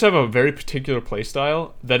 I just have a very particular play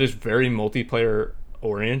style that is very multiplayer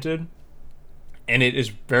oriented, and it is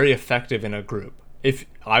very effective in a group. If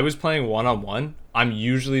I was playing one-on-one, I'm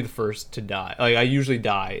usually the first to die. Like, I usually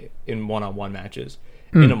die in one-on-one matches.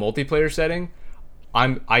 In a multiplayer setting,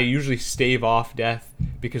 I usually stave off death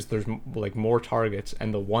because there's like more targets,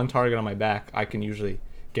 and the one target on my back I can usually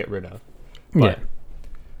get rid of. But,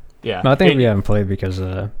 yeah. I think we haven't played because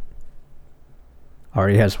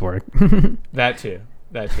Ari has work. That too.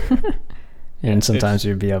 And sometimes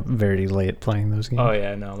you'd be up very late playing those games. Oh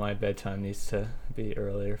yeah, no, my bedtime needs to be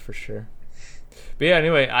earlier for sure. But yeah,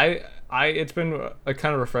 anyway, I it's been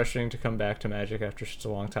kind of refreshing to come back to Magic after such a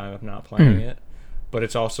long time of not playing it. But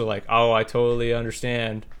it's also like, oh, I totally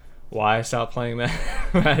understand why I stopped playing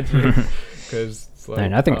Magic, because it's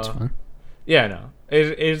like, I think it's fun. Yeah, no,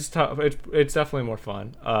 it's tough. It's definitely more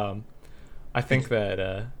fun. I think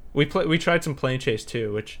that we tried some Plane Chase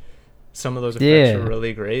too, which some of those effects are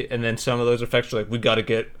really great, and then some of those effects are like, we gotta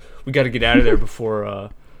get out of there before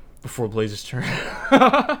Blaze's turn.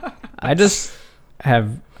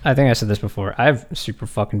 I think I said this before, I have super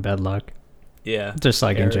fucking bad luck. Yeah. Just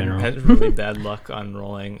like in Aaron general. has really bad luck on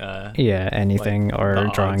rolling. Yeah, anything like, or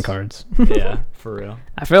the drawing odds. cards. Yeah, for real.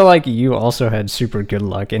 I feel like you also had super good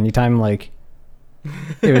luck. Anytime like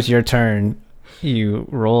it was your turn, you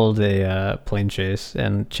rolled a plane chase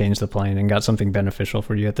and changed the plane and got something beneficial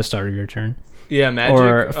for you at the start of your turn. Yeah, Magic.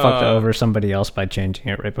 Or fucked over somebody else by changing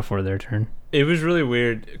it right before their turn. It was really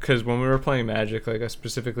weird because when we were playing Magic, like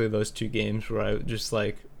specifically those 2 games where I just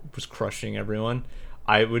like was crushing everyone,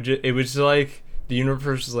 it was like the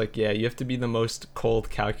universe was like, yeah, you have to be the most cold,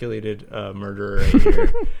 calculated murderer right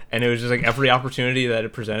here. And it was just like every opportunity that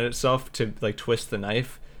it presented itself to like twist the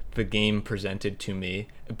knife, the game presented to me,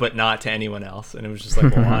 but not to anyone else. And it was just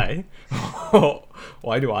like, why?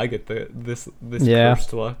 Why do I get this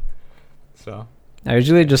cursed luck? So I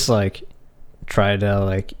usually just like try to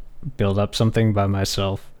like build up something by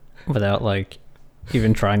myself without like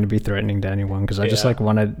even trying to be threatening to anyone, because I just like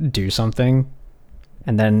want to do something,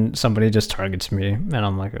 and then somebody just targets me and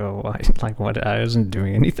I'm like, oh, why? Like, what? I wasn't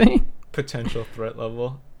doing anything. Potential threat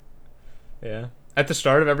level. Yeah. At the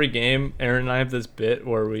start of every game, Aaron and I have this bit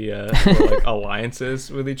where we're like alliances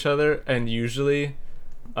with each other, and usually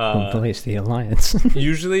Place the alliance.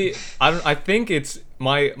 usually I think it's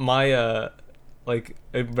my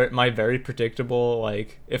very predictable,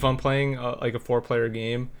 like if I'm playing like a 4-player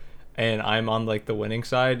game and I'm on like the winning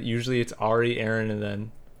side, usually it's Ari, Aaron, and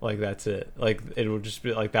then like that's it. Like it will just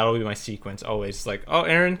be like that'll be my sequence always. Like, oh,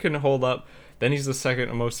 Aaron can hold up, then he's the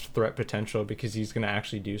second most threat potential because he's gonna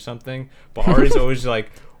actually do something. But Ari's always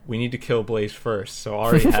like, we need to kill Blaze first, so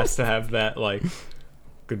Ari has to have that like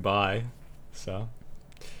goodbye. So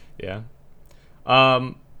yeah,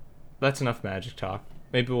 that's enough Magic talk.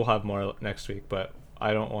 Maybe we'll have more next week, but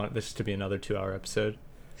I don't want this to be another 2-hour episode.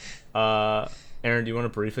 Aaron, do you want to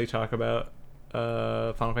briefly talk about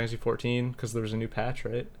Final Fantasy 14? Because there was a new patch,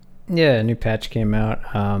 right? Yeah, a new patch came out.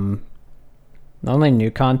 The only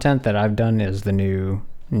new content that I've done is the new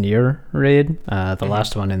Nier raid, the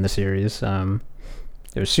last one in the series.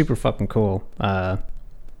 It was super fucking cool. I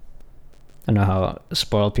don't know how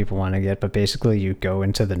spoiled people want to get, but basically you go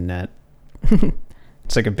into the net.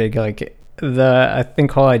 It's like a big, like, I think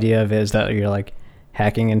whole idea of it is that you're like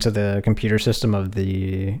hacking into the computer system of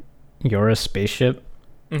the Yora spaceship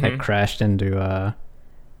that crashed into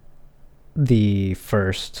the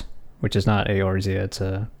first, which is not Eorzea, it's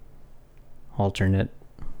a alternate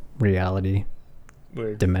reality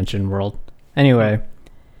dimension world. Anyway,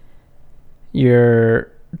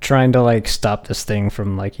 you're trying to like stop this thing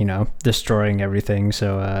from like, you know, destroying everything.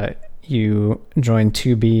 So you join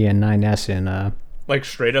 2B and 9S in like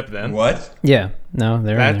straight up them. What? Yeah, no,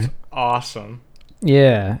 they're in That's there. awesome.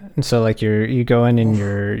 Yeah, and so like you go in and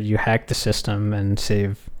you hack the system and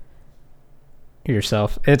save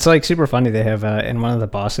yourself. It's like super funny. They have in one of the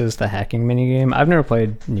bosses the hacking mini game. I've never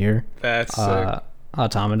played Nier That's sick.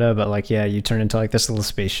 Automata, but like yeah, you turn into like this little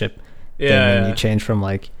spaceship thing, Yeah, and yeah. you change from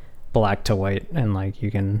like black to white, and like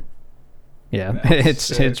you can That's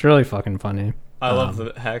sick. it's really fucking funny. I love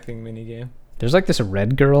the hacking minigame. There's like this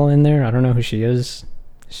red girl in there. I don't know who she is.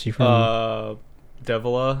 Is she from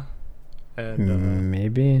Devila and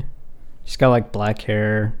maybe? She's got like black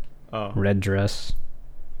hair, oh red dress,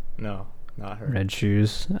 no, not her. red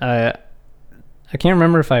shoes. I can't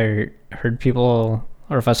remember if I heard people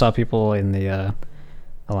or if I saw people in the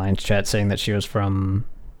Alliance chat saying that she was from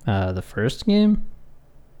the first game.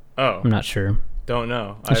 Oh, I'm not sure. don't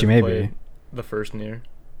know. She I may played be. the first Nier.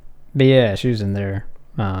 But yeah, she was in there.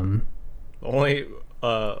 The only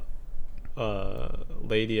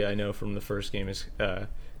lady I know from the first game is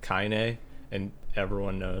Kaine, and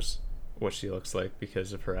everyone knows what she looks like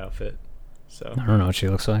because of her outfit. So I don't know what she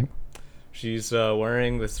looks like. she's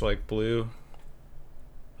wearing this like blue.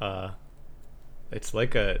 It's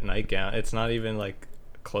like a nightgown. It's not even like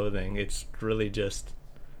clothing. It's really just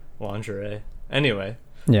lingerie. Anyway.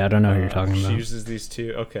 Yeah, I don't know who you're talking She about. uses these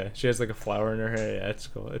two. Okay, she has like a flower in her hair. Yeah, it's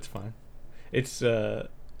cool. It's fine. It's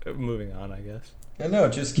moving on, I guess. No,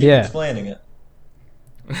 just keep Yeah. explaining it.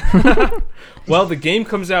 Well, the game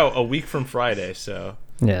comes out a week from Friday, so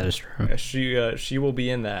Yeah, that's true. she will be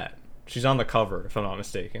in that. She's on the cover, if I'm not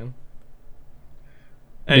mistaken.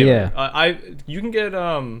 Anyway, Yeah. you can get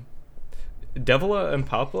Devila and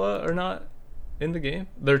Papala are not in the game.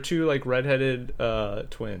 They're two like redheaded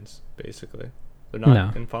twins, basically. They're not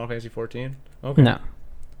No. in Final Fantasy 14. Okay, No.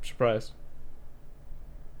 surprise.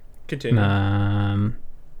 Continue.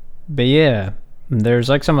 But yeah, there's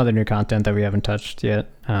like some other new content that we haven't touched yet.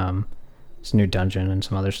 It's a new dungeon and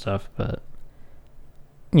some other stuff, but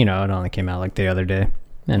you know, it only came out like the other day.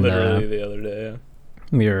 And Literally the other day.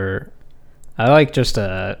 Yeah. I like just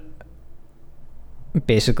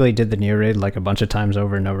basically did the Neo raid like a bunch of times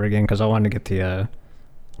over and over again because I wanted to get the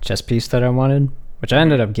chess piece that I wanted, which I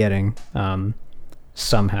ended up getting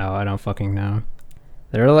somehow. I don't fucking know.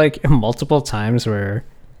 There were like multiple times where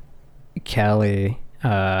Callie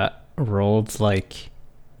rolled like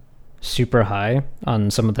super high on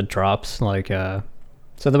some of the drops, like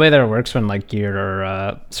so the way that it works when like gear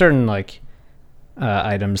or certain like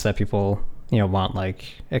items that people want, like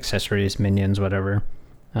accessories, minions, whatever,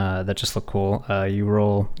 that just look cool, you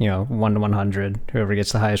roll 1 to 100, whoever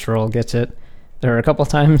gets the highest roll gets it. There were a couple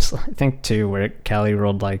times, I think 2, where Callie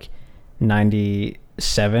rolled like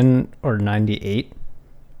 97 or 98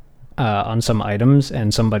 on some items,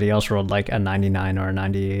 and somebody else rolled like a 99 or a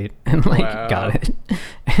 98 and like got it.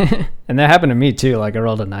 And that happened to me too. Like I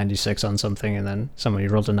rolled a 96 on something, and then somebody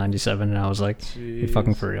rolled a 97, and I was like, "You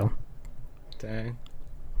fucking for real?" Dang.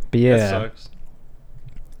 But yeah, That sucks.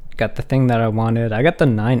 got the thing that I wanted. I got the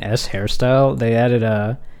 9S hairstyle. They added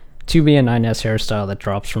a 2B and 9S hairstyle that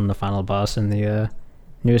drops from the final boss in the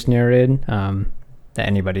newest Neo raid, that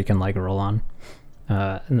anybody can like roll on.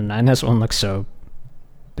 And the 9S one looks so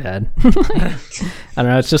bad. I don't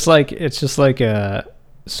know. It's just like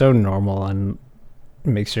so normal and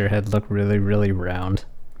makes your head look really, really round.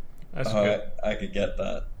 That's good. I could get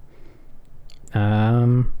that.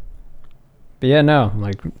 But yeah, no,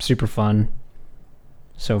 like super fun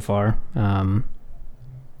so far.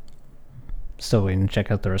 Still waiting to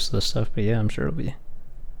check out the rest of the stuff, but yeah, I'm sure it'll be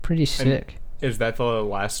pretty sick. And is that the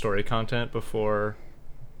last story content before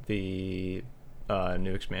the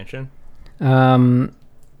new expansion? I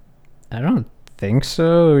don't think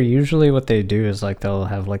so. Usually what they do is like they'll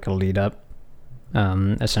have like a lead up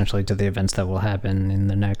essentially to the events that will happen in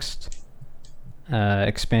the next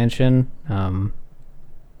expansion.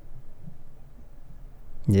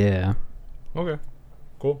 Yeah. Okay.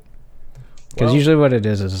 Cool. Because usually what it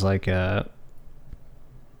is like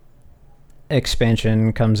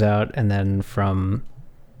expansion comes out, and then from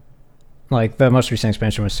like the most recent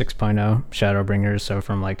expansion was 6.0 Shadowbringers, so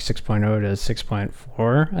from like 6.0 to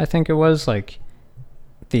 6.4 I think it was, like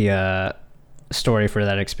the story for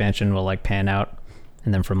that expansion will like pan out,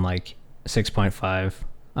 and then from like 6.5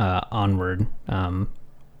 onward, or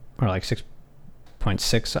like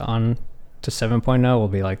 6.6 on to 7.0 will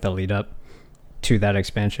be like the lead up to that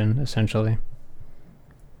expansion essentially.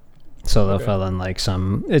 So they'll fill in like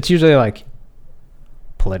some, it's usually like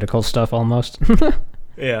political stuff almost.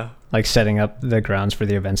 Yeah. Like setting up the grounds for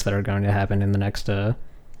the events that are going to happen in the next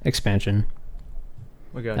expansion.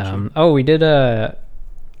 We got you. Oh, we did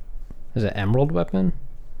is it Emerald Weapon?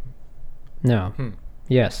 No.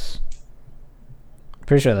 Yes.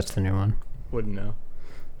 Pretty sure that's the new one. Wouldn't know.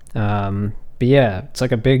 But yeah, it's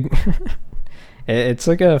like a big it's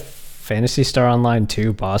like a Phantasy Star Online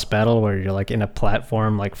 2 boss battle where you're like in a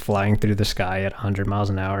platform like flying through the sky at 100 miles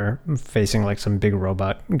an hour facing like some big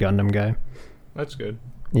robot Gundam guy. That's good.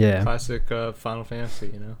 Yeah. Classic Final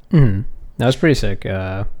Fantasy, That was pretty sick.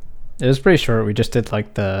 It was pretty short. We just did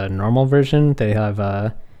like the normal version. They have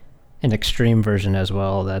an extreme version as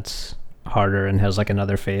well that's harder and has like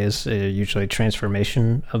another phase, usually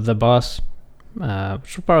transformation of the boss,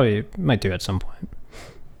 which we probably might do at some point.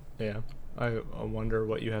 Yeah. I wonder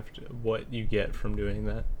what you get from doing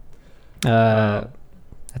that. I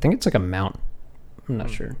think it's like a mount. I'm not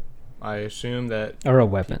sure. I assume that or a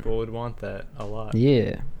weapon. People would want that a lot.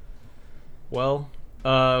 Yeah. Well,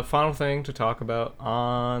 final thing to talk about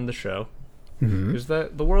on the show is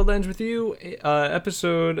that The World Ends With You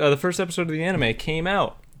the first episode of the anime came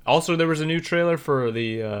out. Also, there was a new trailer for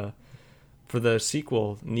the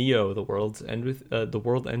sequel, Neo: The World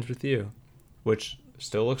Ends With You, which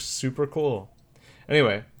still looks super cool.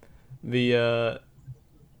 Anyway, the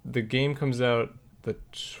game comes out the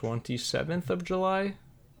 27th of July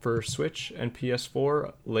for Switch and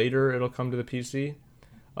PS4. Later, it'll come to the PC.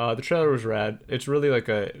 The trailer was rad. It's really like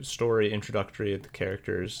a story introductory of the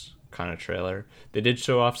characters kind of trailer. They did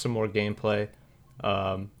show off some more gameplay,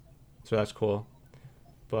 so that's cool.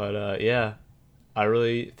 But yeah, I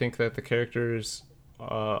really think that the characters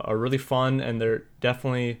are really fun, and they're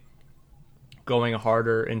definitely going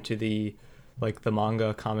harder into the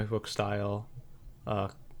manga comic book style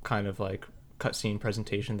kind of like cutscene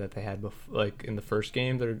presentation that they had like in the first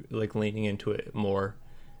game. They're like leaning into it more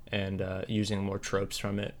and using more tropes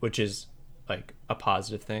from it, which is like a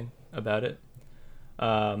positive thing about it.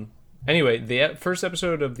 Anyway, the first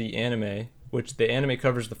episode of the anime, which the anime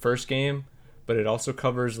covers the first game, but it also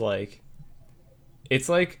covers it's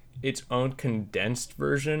like its own condensed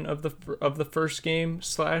version of the first game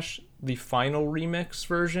 / the final remix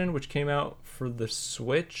version, which came out for the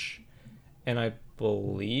Switch, and I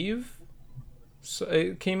believe so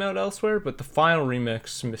it came out elsewhere, but the final remix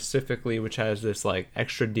specifically, which has this like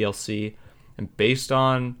extra DLC, and based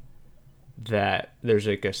on that, there's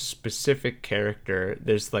like a specific character.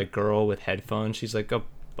 There's like girl with headphones.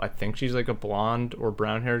 I think she's like a blonde or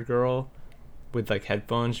brown haired girl with like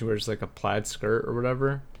headphones. She wears like a plaid skirt or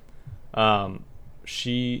whatever.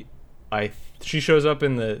 She shows up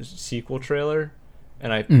in the sequel trailer,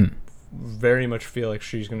 and I very much feel like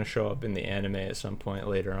she's gonna show up in the anime at some point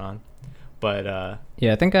later on. But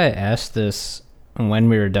yeah, I think I asked this when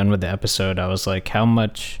we were done with the episode. I was like, how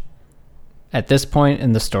much at this point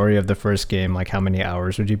in the story of the first game, like how many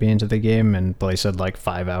hours would you be into the game? And Blaze said like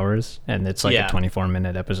 5 hours, and it's like a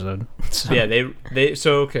 24-minute episode. So. Yeah,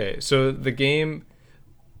 so the game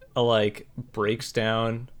like breaks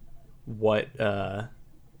down what like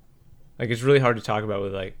it's really hard to talk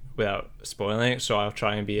about without spoiling it, so I'll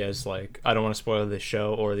try and be as like, I don't want to spoil the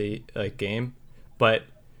show or the like game, but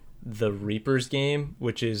the Reapers game,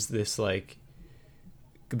 which is this like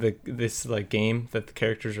this like game that the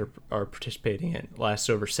characters are participating in, lasts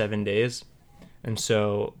over 7 days, and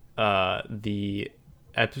so the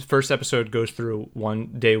first episode goes through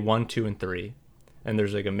day 1, 2, and 3, and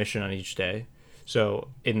there's like a mission on each day. So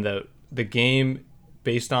in the game,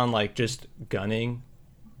 based on like just gunning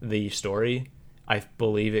the story, I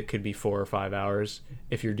believe it could be 4 or 5 hours.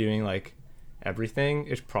 If you're doing like everything,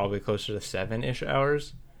 it's probably closer to 7-ish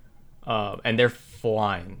hours. And they're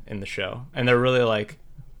flying in the show, and they're really like,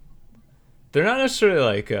 they're not necessarily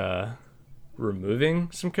like removing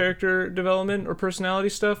some character development or personality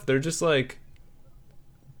stuff. They're just like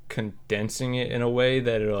condensing it in a way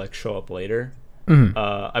that it'll like show up later.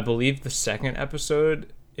 I believe the second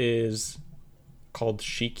episode is called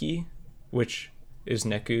Shiki, which is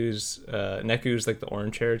Neku's like the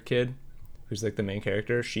orange-haired kid who's like the main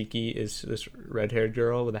character. Shiki is this red-haired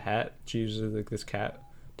girl with a hat. She uses like this cat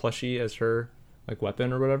plushie as her like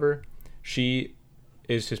weapon or whatever. She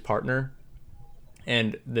is his partner,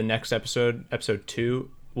 and the next episode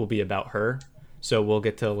 2, will be about her, so we'll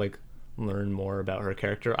get to like learn more about her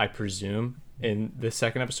character, I presume, in the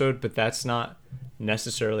second episode. But that's not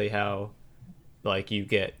necessarily how like you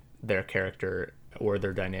get their character or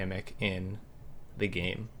their dynamic in the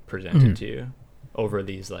game presented to you over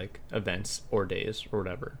these like events or days or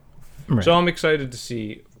whatever. Right. So I'm excited to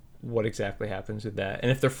see what exactly happens with that.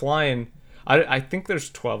 And if they're flying, I think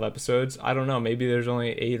there's 12 episodes. I don't know, maybe there's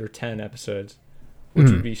only 8 or 10 episodes,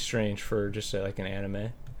 which would be strange for just like an anime.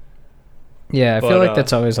 Yeah, I feel like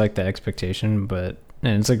that's always like the expectation,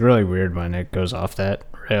 and it's like really weird when it goes off that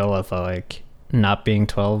rail of like not being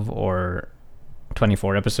 12 or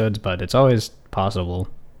 24 episodes, but it's always possible.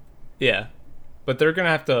 Yeah, but they're gonna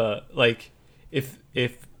have to like, if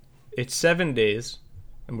it's 7 days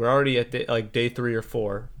and we're already at day 3 or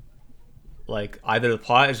 4, like either the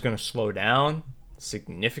plot is gonna slow down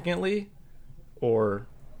significantly or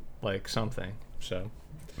like something. So,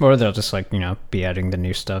 or they'll just like, be adding the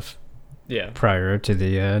new stuff prior to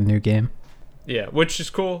the new game. Yeah, which is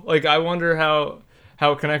cool. Like, I wonder how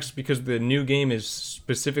it connects, because the new game is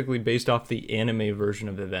specifically based off the anime version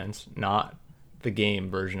of events, not the game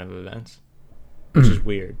version of events, which is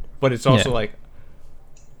weird. But it's also like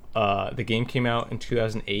the game came out in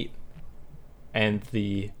 2008, and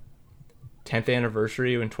the 10th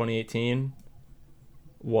anniversary in 2018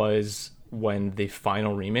 was when the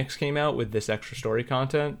final remix came out with this extra story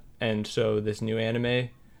content. And so this new anime,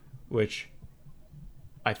 which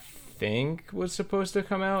I think was supposed to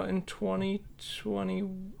come out in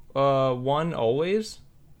 2021 always,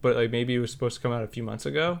 but like maybe it was supposed to come out a few months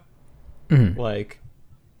ago. Like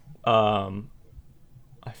I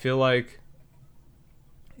feel like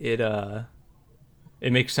it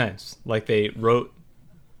makes sense. Like they were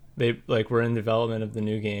in development of the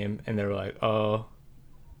new game, and they were like, oh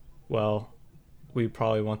well, we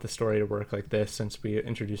probably want the story to work like this since we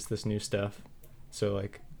introduced this new stuff. So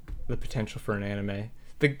like the potential for an anime,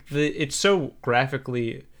 it's so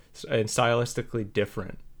graphically and stylistically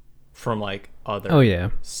different from like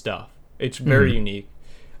other stuff. It's very unique.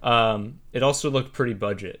 It also looked pretty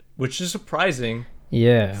budget, which is surprising.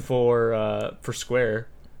 Yeah. For Square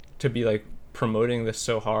to be like promoting this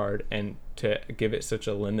so hard and to give it such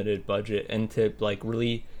a limited budget and to like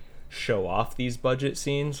really show off these budget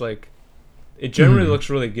scenes. Like, it generally looks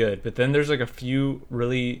really good, but then there's like a few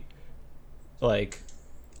really like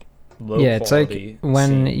low quality it's like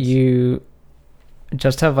when scenes. You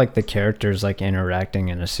just have like the characters like interacting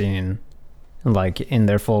in a scene like in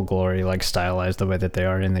their full glory, like stylized the way that they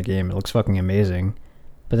are in the game. It looks fucking amazing.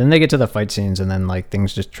 But then they get to the fight scenes, and then like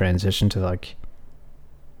things just transition to like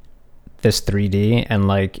this 3D, and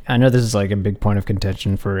like I know this is like a big point of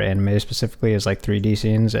contention for anime specifically, is like 3D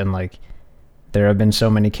scenes, and like there have been so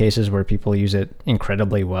many cases where people use it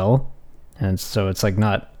incredibly well, and so it's like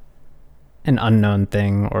not an unknown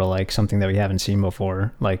thing or like something that we haven't seen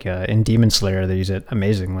before. Like in Demon Slayer, they use it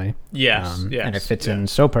amazingly. Yes, And it fits in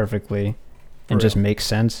so perfectly and For just real. makes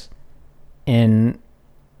sense. In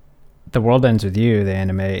The World Ends With You, the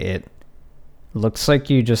anime, it looks like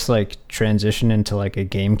you just like transition into like a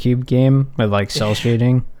GameCube game with like cell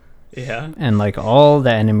shading. Yeah. And like all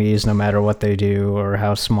the enemies, no matter what they do or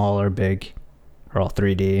how small or big, are all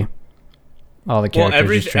 3D. All the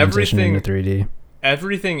characters just transition into 3D.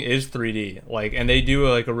 Everything is 3D, like, and they do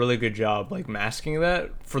like a really good job like masking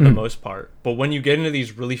that for the most part. But when you get into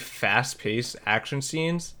these really fast-paced action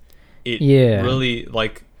scenes, it really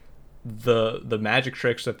like the magic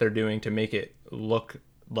tricks that they're doing to make it look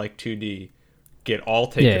like 2D get all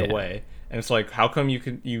taken away. And it's like, how come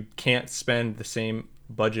you can't spend the same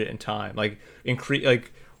budget and time, like increase,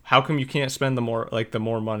 like how come you can't spend the more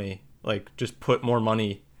money, like just put more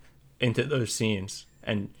money into those scenes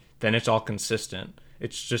and then it's all consistent.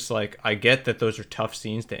 It's just like, I get that those are tough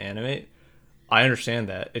scenes to animate. I understand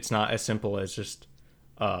that it's not as simple as just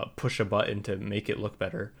push a button to make it look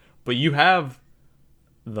better, but you have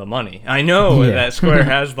the money. I know that Square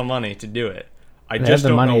has the money to do it. I just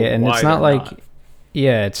don't know why. And it's not like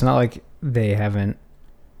it's not like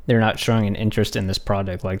they're not showing an interest in this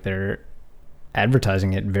product. Like, they're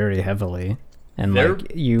advertising it very heavily, and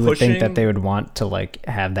like you would think that they would want to like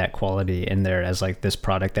have that quality in there as like this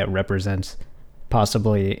product that represents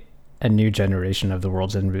possibly a new generation of the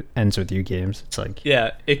World's Ends With You games. It's like,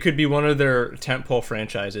 it could be one of their tentpole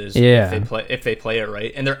franchises if they play it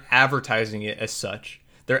right, and they're advertising it as such.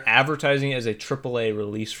 They're advertising it as a AAA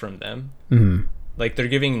release from them. Mm-hmm. Like, they're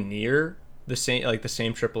giving Nier the same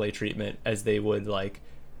AAA treatment as they would like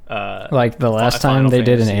the last time they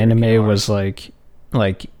did an anime was like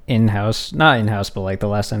in-house, not in-house, but like the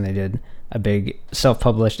last time they did a big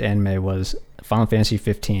self-published anime was Final Fantasy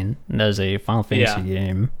 15. That is a Final Fantasy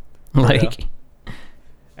game. Like,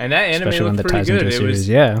 and that anime looked pretty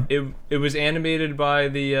good. It was animated by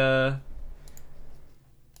the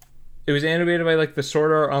it was animated by like the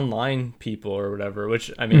Sword Art Online people or whatever,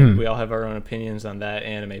 which, I mean, we all have our own opinions on that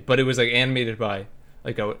anime, but it was like animated by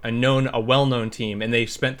like a well-known team, and they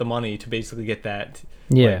spent the money to basically get that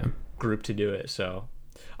group to do it. So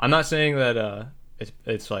I'm not saying that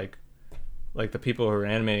it's like the people who are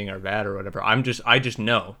animating are bad or whatever. I just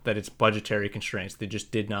know that it's budgetary constraints. They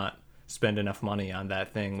just did not spend enough money on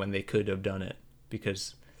that thing when they could have done it,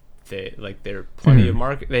 because they have plenty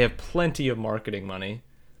of marketing money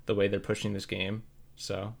the way they're pushing this game.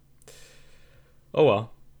 So oh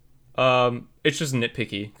well. It's just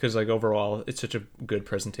nitpicky because like overall it's such a good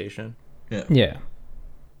presentation. But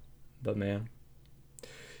man,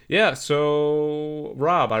 so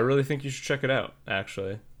Rob, I really think you should check it out,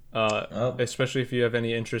 actually. Especially if you have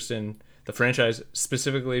any interest in the franchise,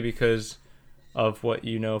 specifically because of what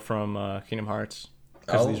you know from Kingdom Hearts,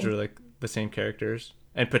 because these are like the same characters,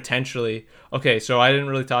 and potentially so I didn't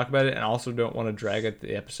really talk about it, and I also don't want to drag out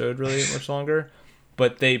the episode really much longer,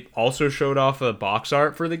 but they also showed off a box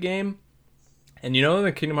art for the game. And you know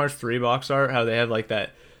the Kingdom Hearts 3 box art, how they had like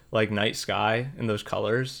that like night sky in those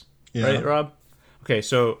colors, right, Rob? Okay,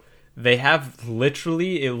 so they have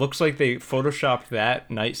literally, it looks like they photoshopped that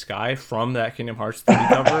night sky from that Kingdom Hearts 3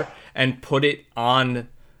 cover and put it on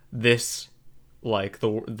this, like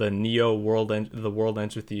the Neo The World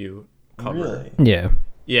Ends With You cover. Really?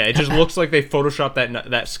 Yeah, it just looks like they photoshopped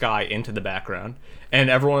that sky into the background, and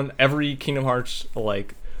every Kingdom Hearts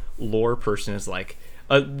like lore person is like,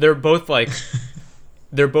 they're both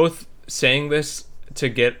saying this to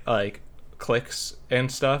get like clicks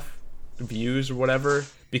and stuff, views or whatever,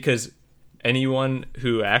 because anyone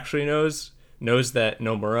who actually knows that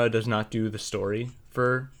Nomura does not do the story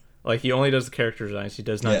for, like, he only does the character designs, he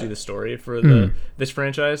does not do the story for this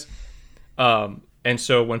franchise. And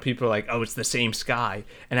so when people are like, oh, it's the same sky,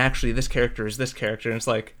 and actually this character is this character, and it's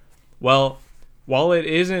like, well, while it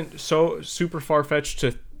isn't so super far-fetched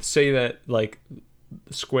to say that like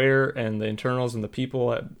Square and the internals and the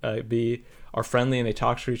people at B are friendly and they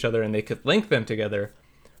talk to each other and they could link them together,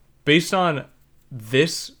 based on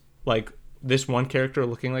this one character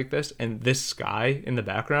looking like this and this sky in the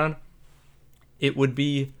background, it would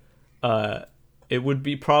be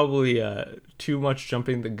probably too much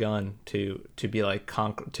jumping the gun to be like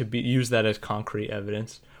use that as concrete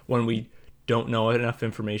evidence when we don't know enough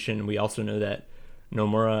information. And we also know that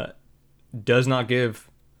Nomura does not give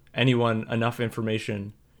anyone enough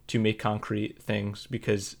information to make concrete things,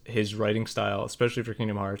 because his writing style, especially for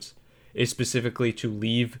Kingdom Hearts, is specifically to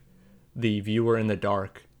leave the viewer in the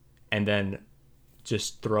dark and then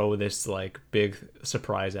just throw this like big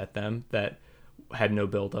surprise at them that had no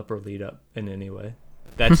build up or lead up in any way.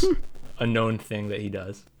 That's a known thing that he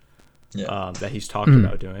does. Yeah. That he's talked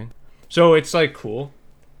about doing. So it's like cool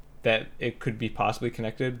that it could be possibly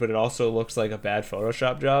connected, but it also looks like a bad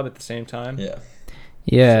Photoshop job at the same time. Yeah.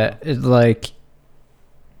 Yeah, it's like,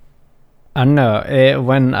 I don't know.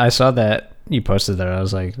 When I saw that you posted that, I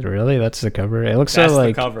was like, really? That's the cover? It looks That's so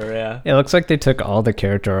like the cover, yeah. it looks like they took all the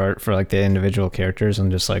character art for like the individual characters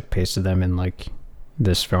and just like pasted them in like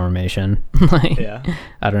this formation. Like, Yeah.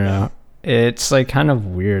 I don't know. It's like kind of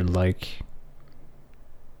weird. Like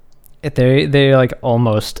they like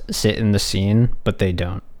almost sit in the scene, but they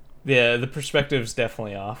don't. Yeah, the perspective's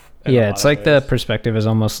definitely off. in a Yeah, lot it's of like the ways. perspective is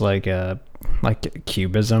almost like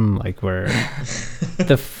cubism, like where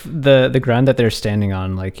the ground that they're standing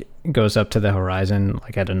on like goes up to the horizon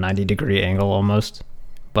like at a 90-degree angle almost,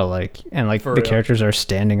 but like and like For the real. characters are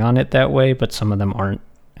standing on it that way, but some of them aren't,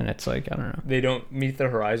 and it's like I don't know. They don't meet the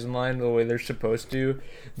horizon line the way they're supposed to.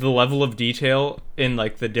 The level of detail in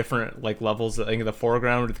like the different like levels that like the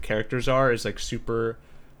foreground where the characters are is like super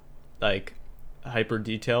like hyper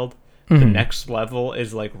detailed. The next level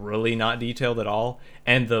is like really not detailed at all,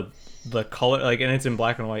 and the color like and it's in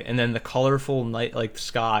black and white, and then the colorful night like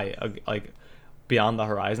sky like beyond the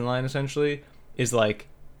horizon line essentially is like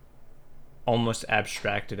almost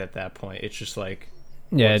abstracted at that point. It's just like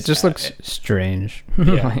Yeah, it what's just that? looks strange.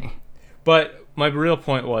 Yeah. Like, But my real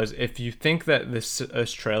point was, if you think that this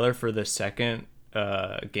trailer for the second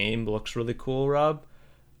game looks really cool, Rob,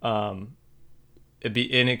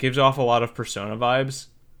 it gives off a lot of Persona vibes.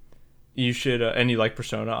 You should, and you like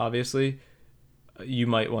Persona, obviously. You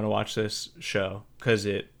might want to watch this show because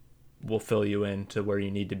it will fill you in to where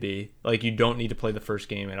you need to be. Like, you don't need to play the first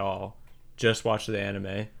game at all. Just watch the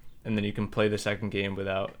anime, and then you can play the second game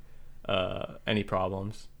without any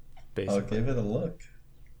problems. Basically, I'll give it a look.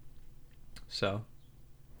 so.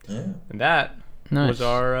 Yeah. And that Nice. was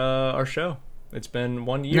our show. It's been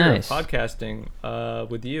 1 year Nice. of podcasting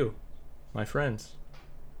with you, my friends.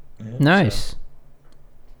 Yeah. nice.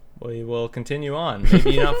 We will continue on.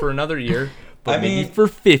 Maybe not for another year, but I maybe mean- for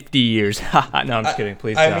 50 years. No, I'm just kidding.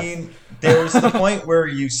 Please I stop. mean, there was the point where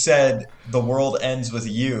you said the world ends with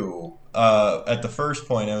you. At the first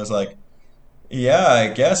point, I was like, yeah, I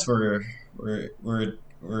guess we're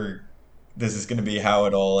this is gonna be how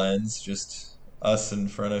it all ends. Just us in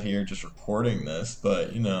front of here, just recording this.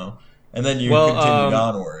 But and then you Well, continued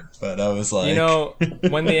onward. But I was like,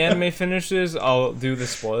 when the anime finishes, I'll do the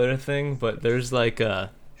spoiler thing, but there's like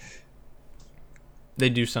they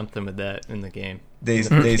do something with that in the game. they the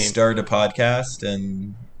they game. start a podcast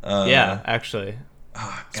and Yeah, actually.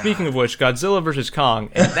 oh, God. Speaking of which, Godzilla vs. Kong,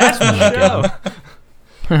 and that's the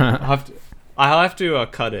show. I'll have to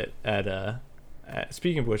cut it at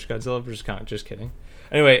speaking of which, Godzilla vs. Kong. Just kidding.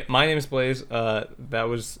 Anyway, my name is Blaze. That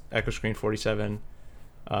was Echo Screen 47.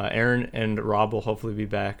 Aaron and Rob will hopefully be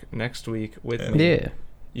back next week with me. Yeah.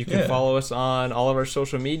 You can Yeah. follow us on all of our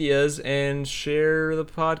social medias and share the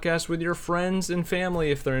podcast with your friends and family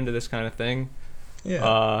if they're into this kind of thing.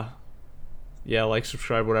 yeah. Yeah, like,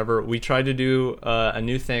 subscribe, whatever. We tried to do a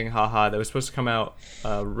new thing, haha, that was supposed to come out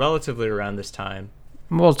relatively around this time.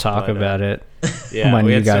 We'll talk But, about it Yeah, when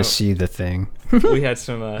we you had guys some- see the thing. we had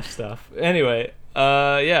some stuff. Anyway,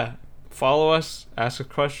 yeah, follow us, ask us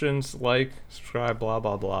questions, like, subscribe, blah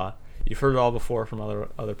blah blah. You've heard it all before from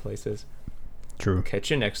other places. True. Catch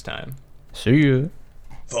you next time. See you.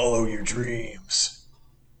 Follow your dreams.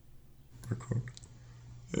 Record.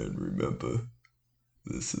 And remember,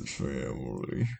 this is family.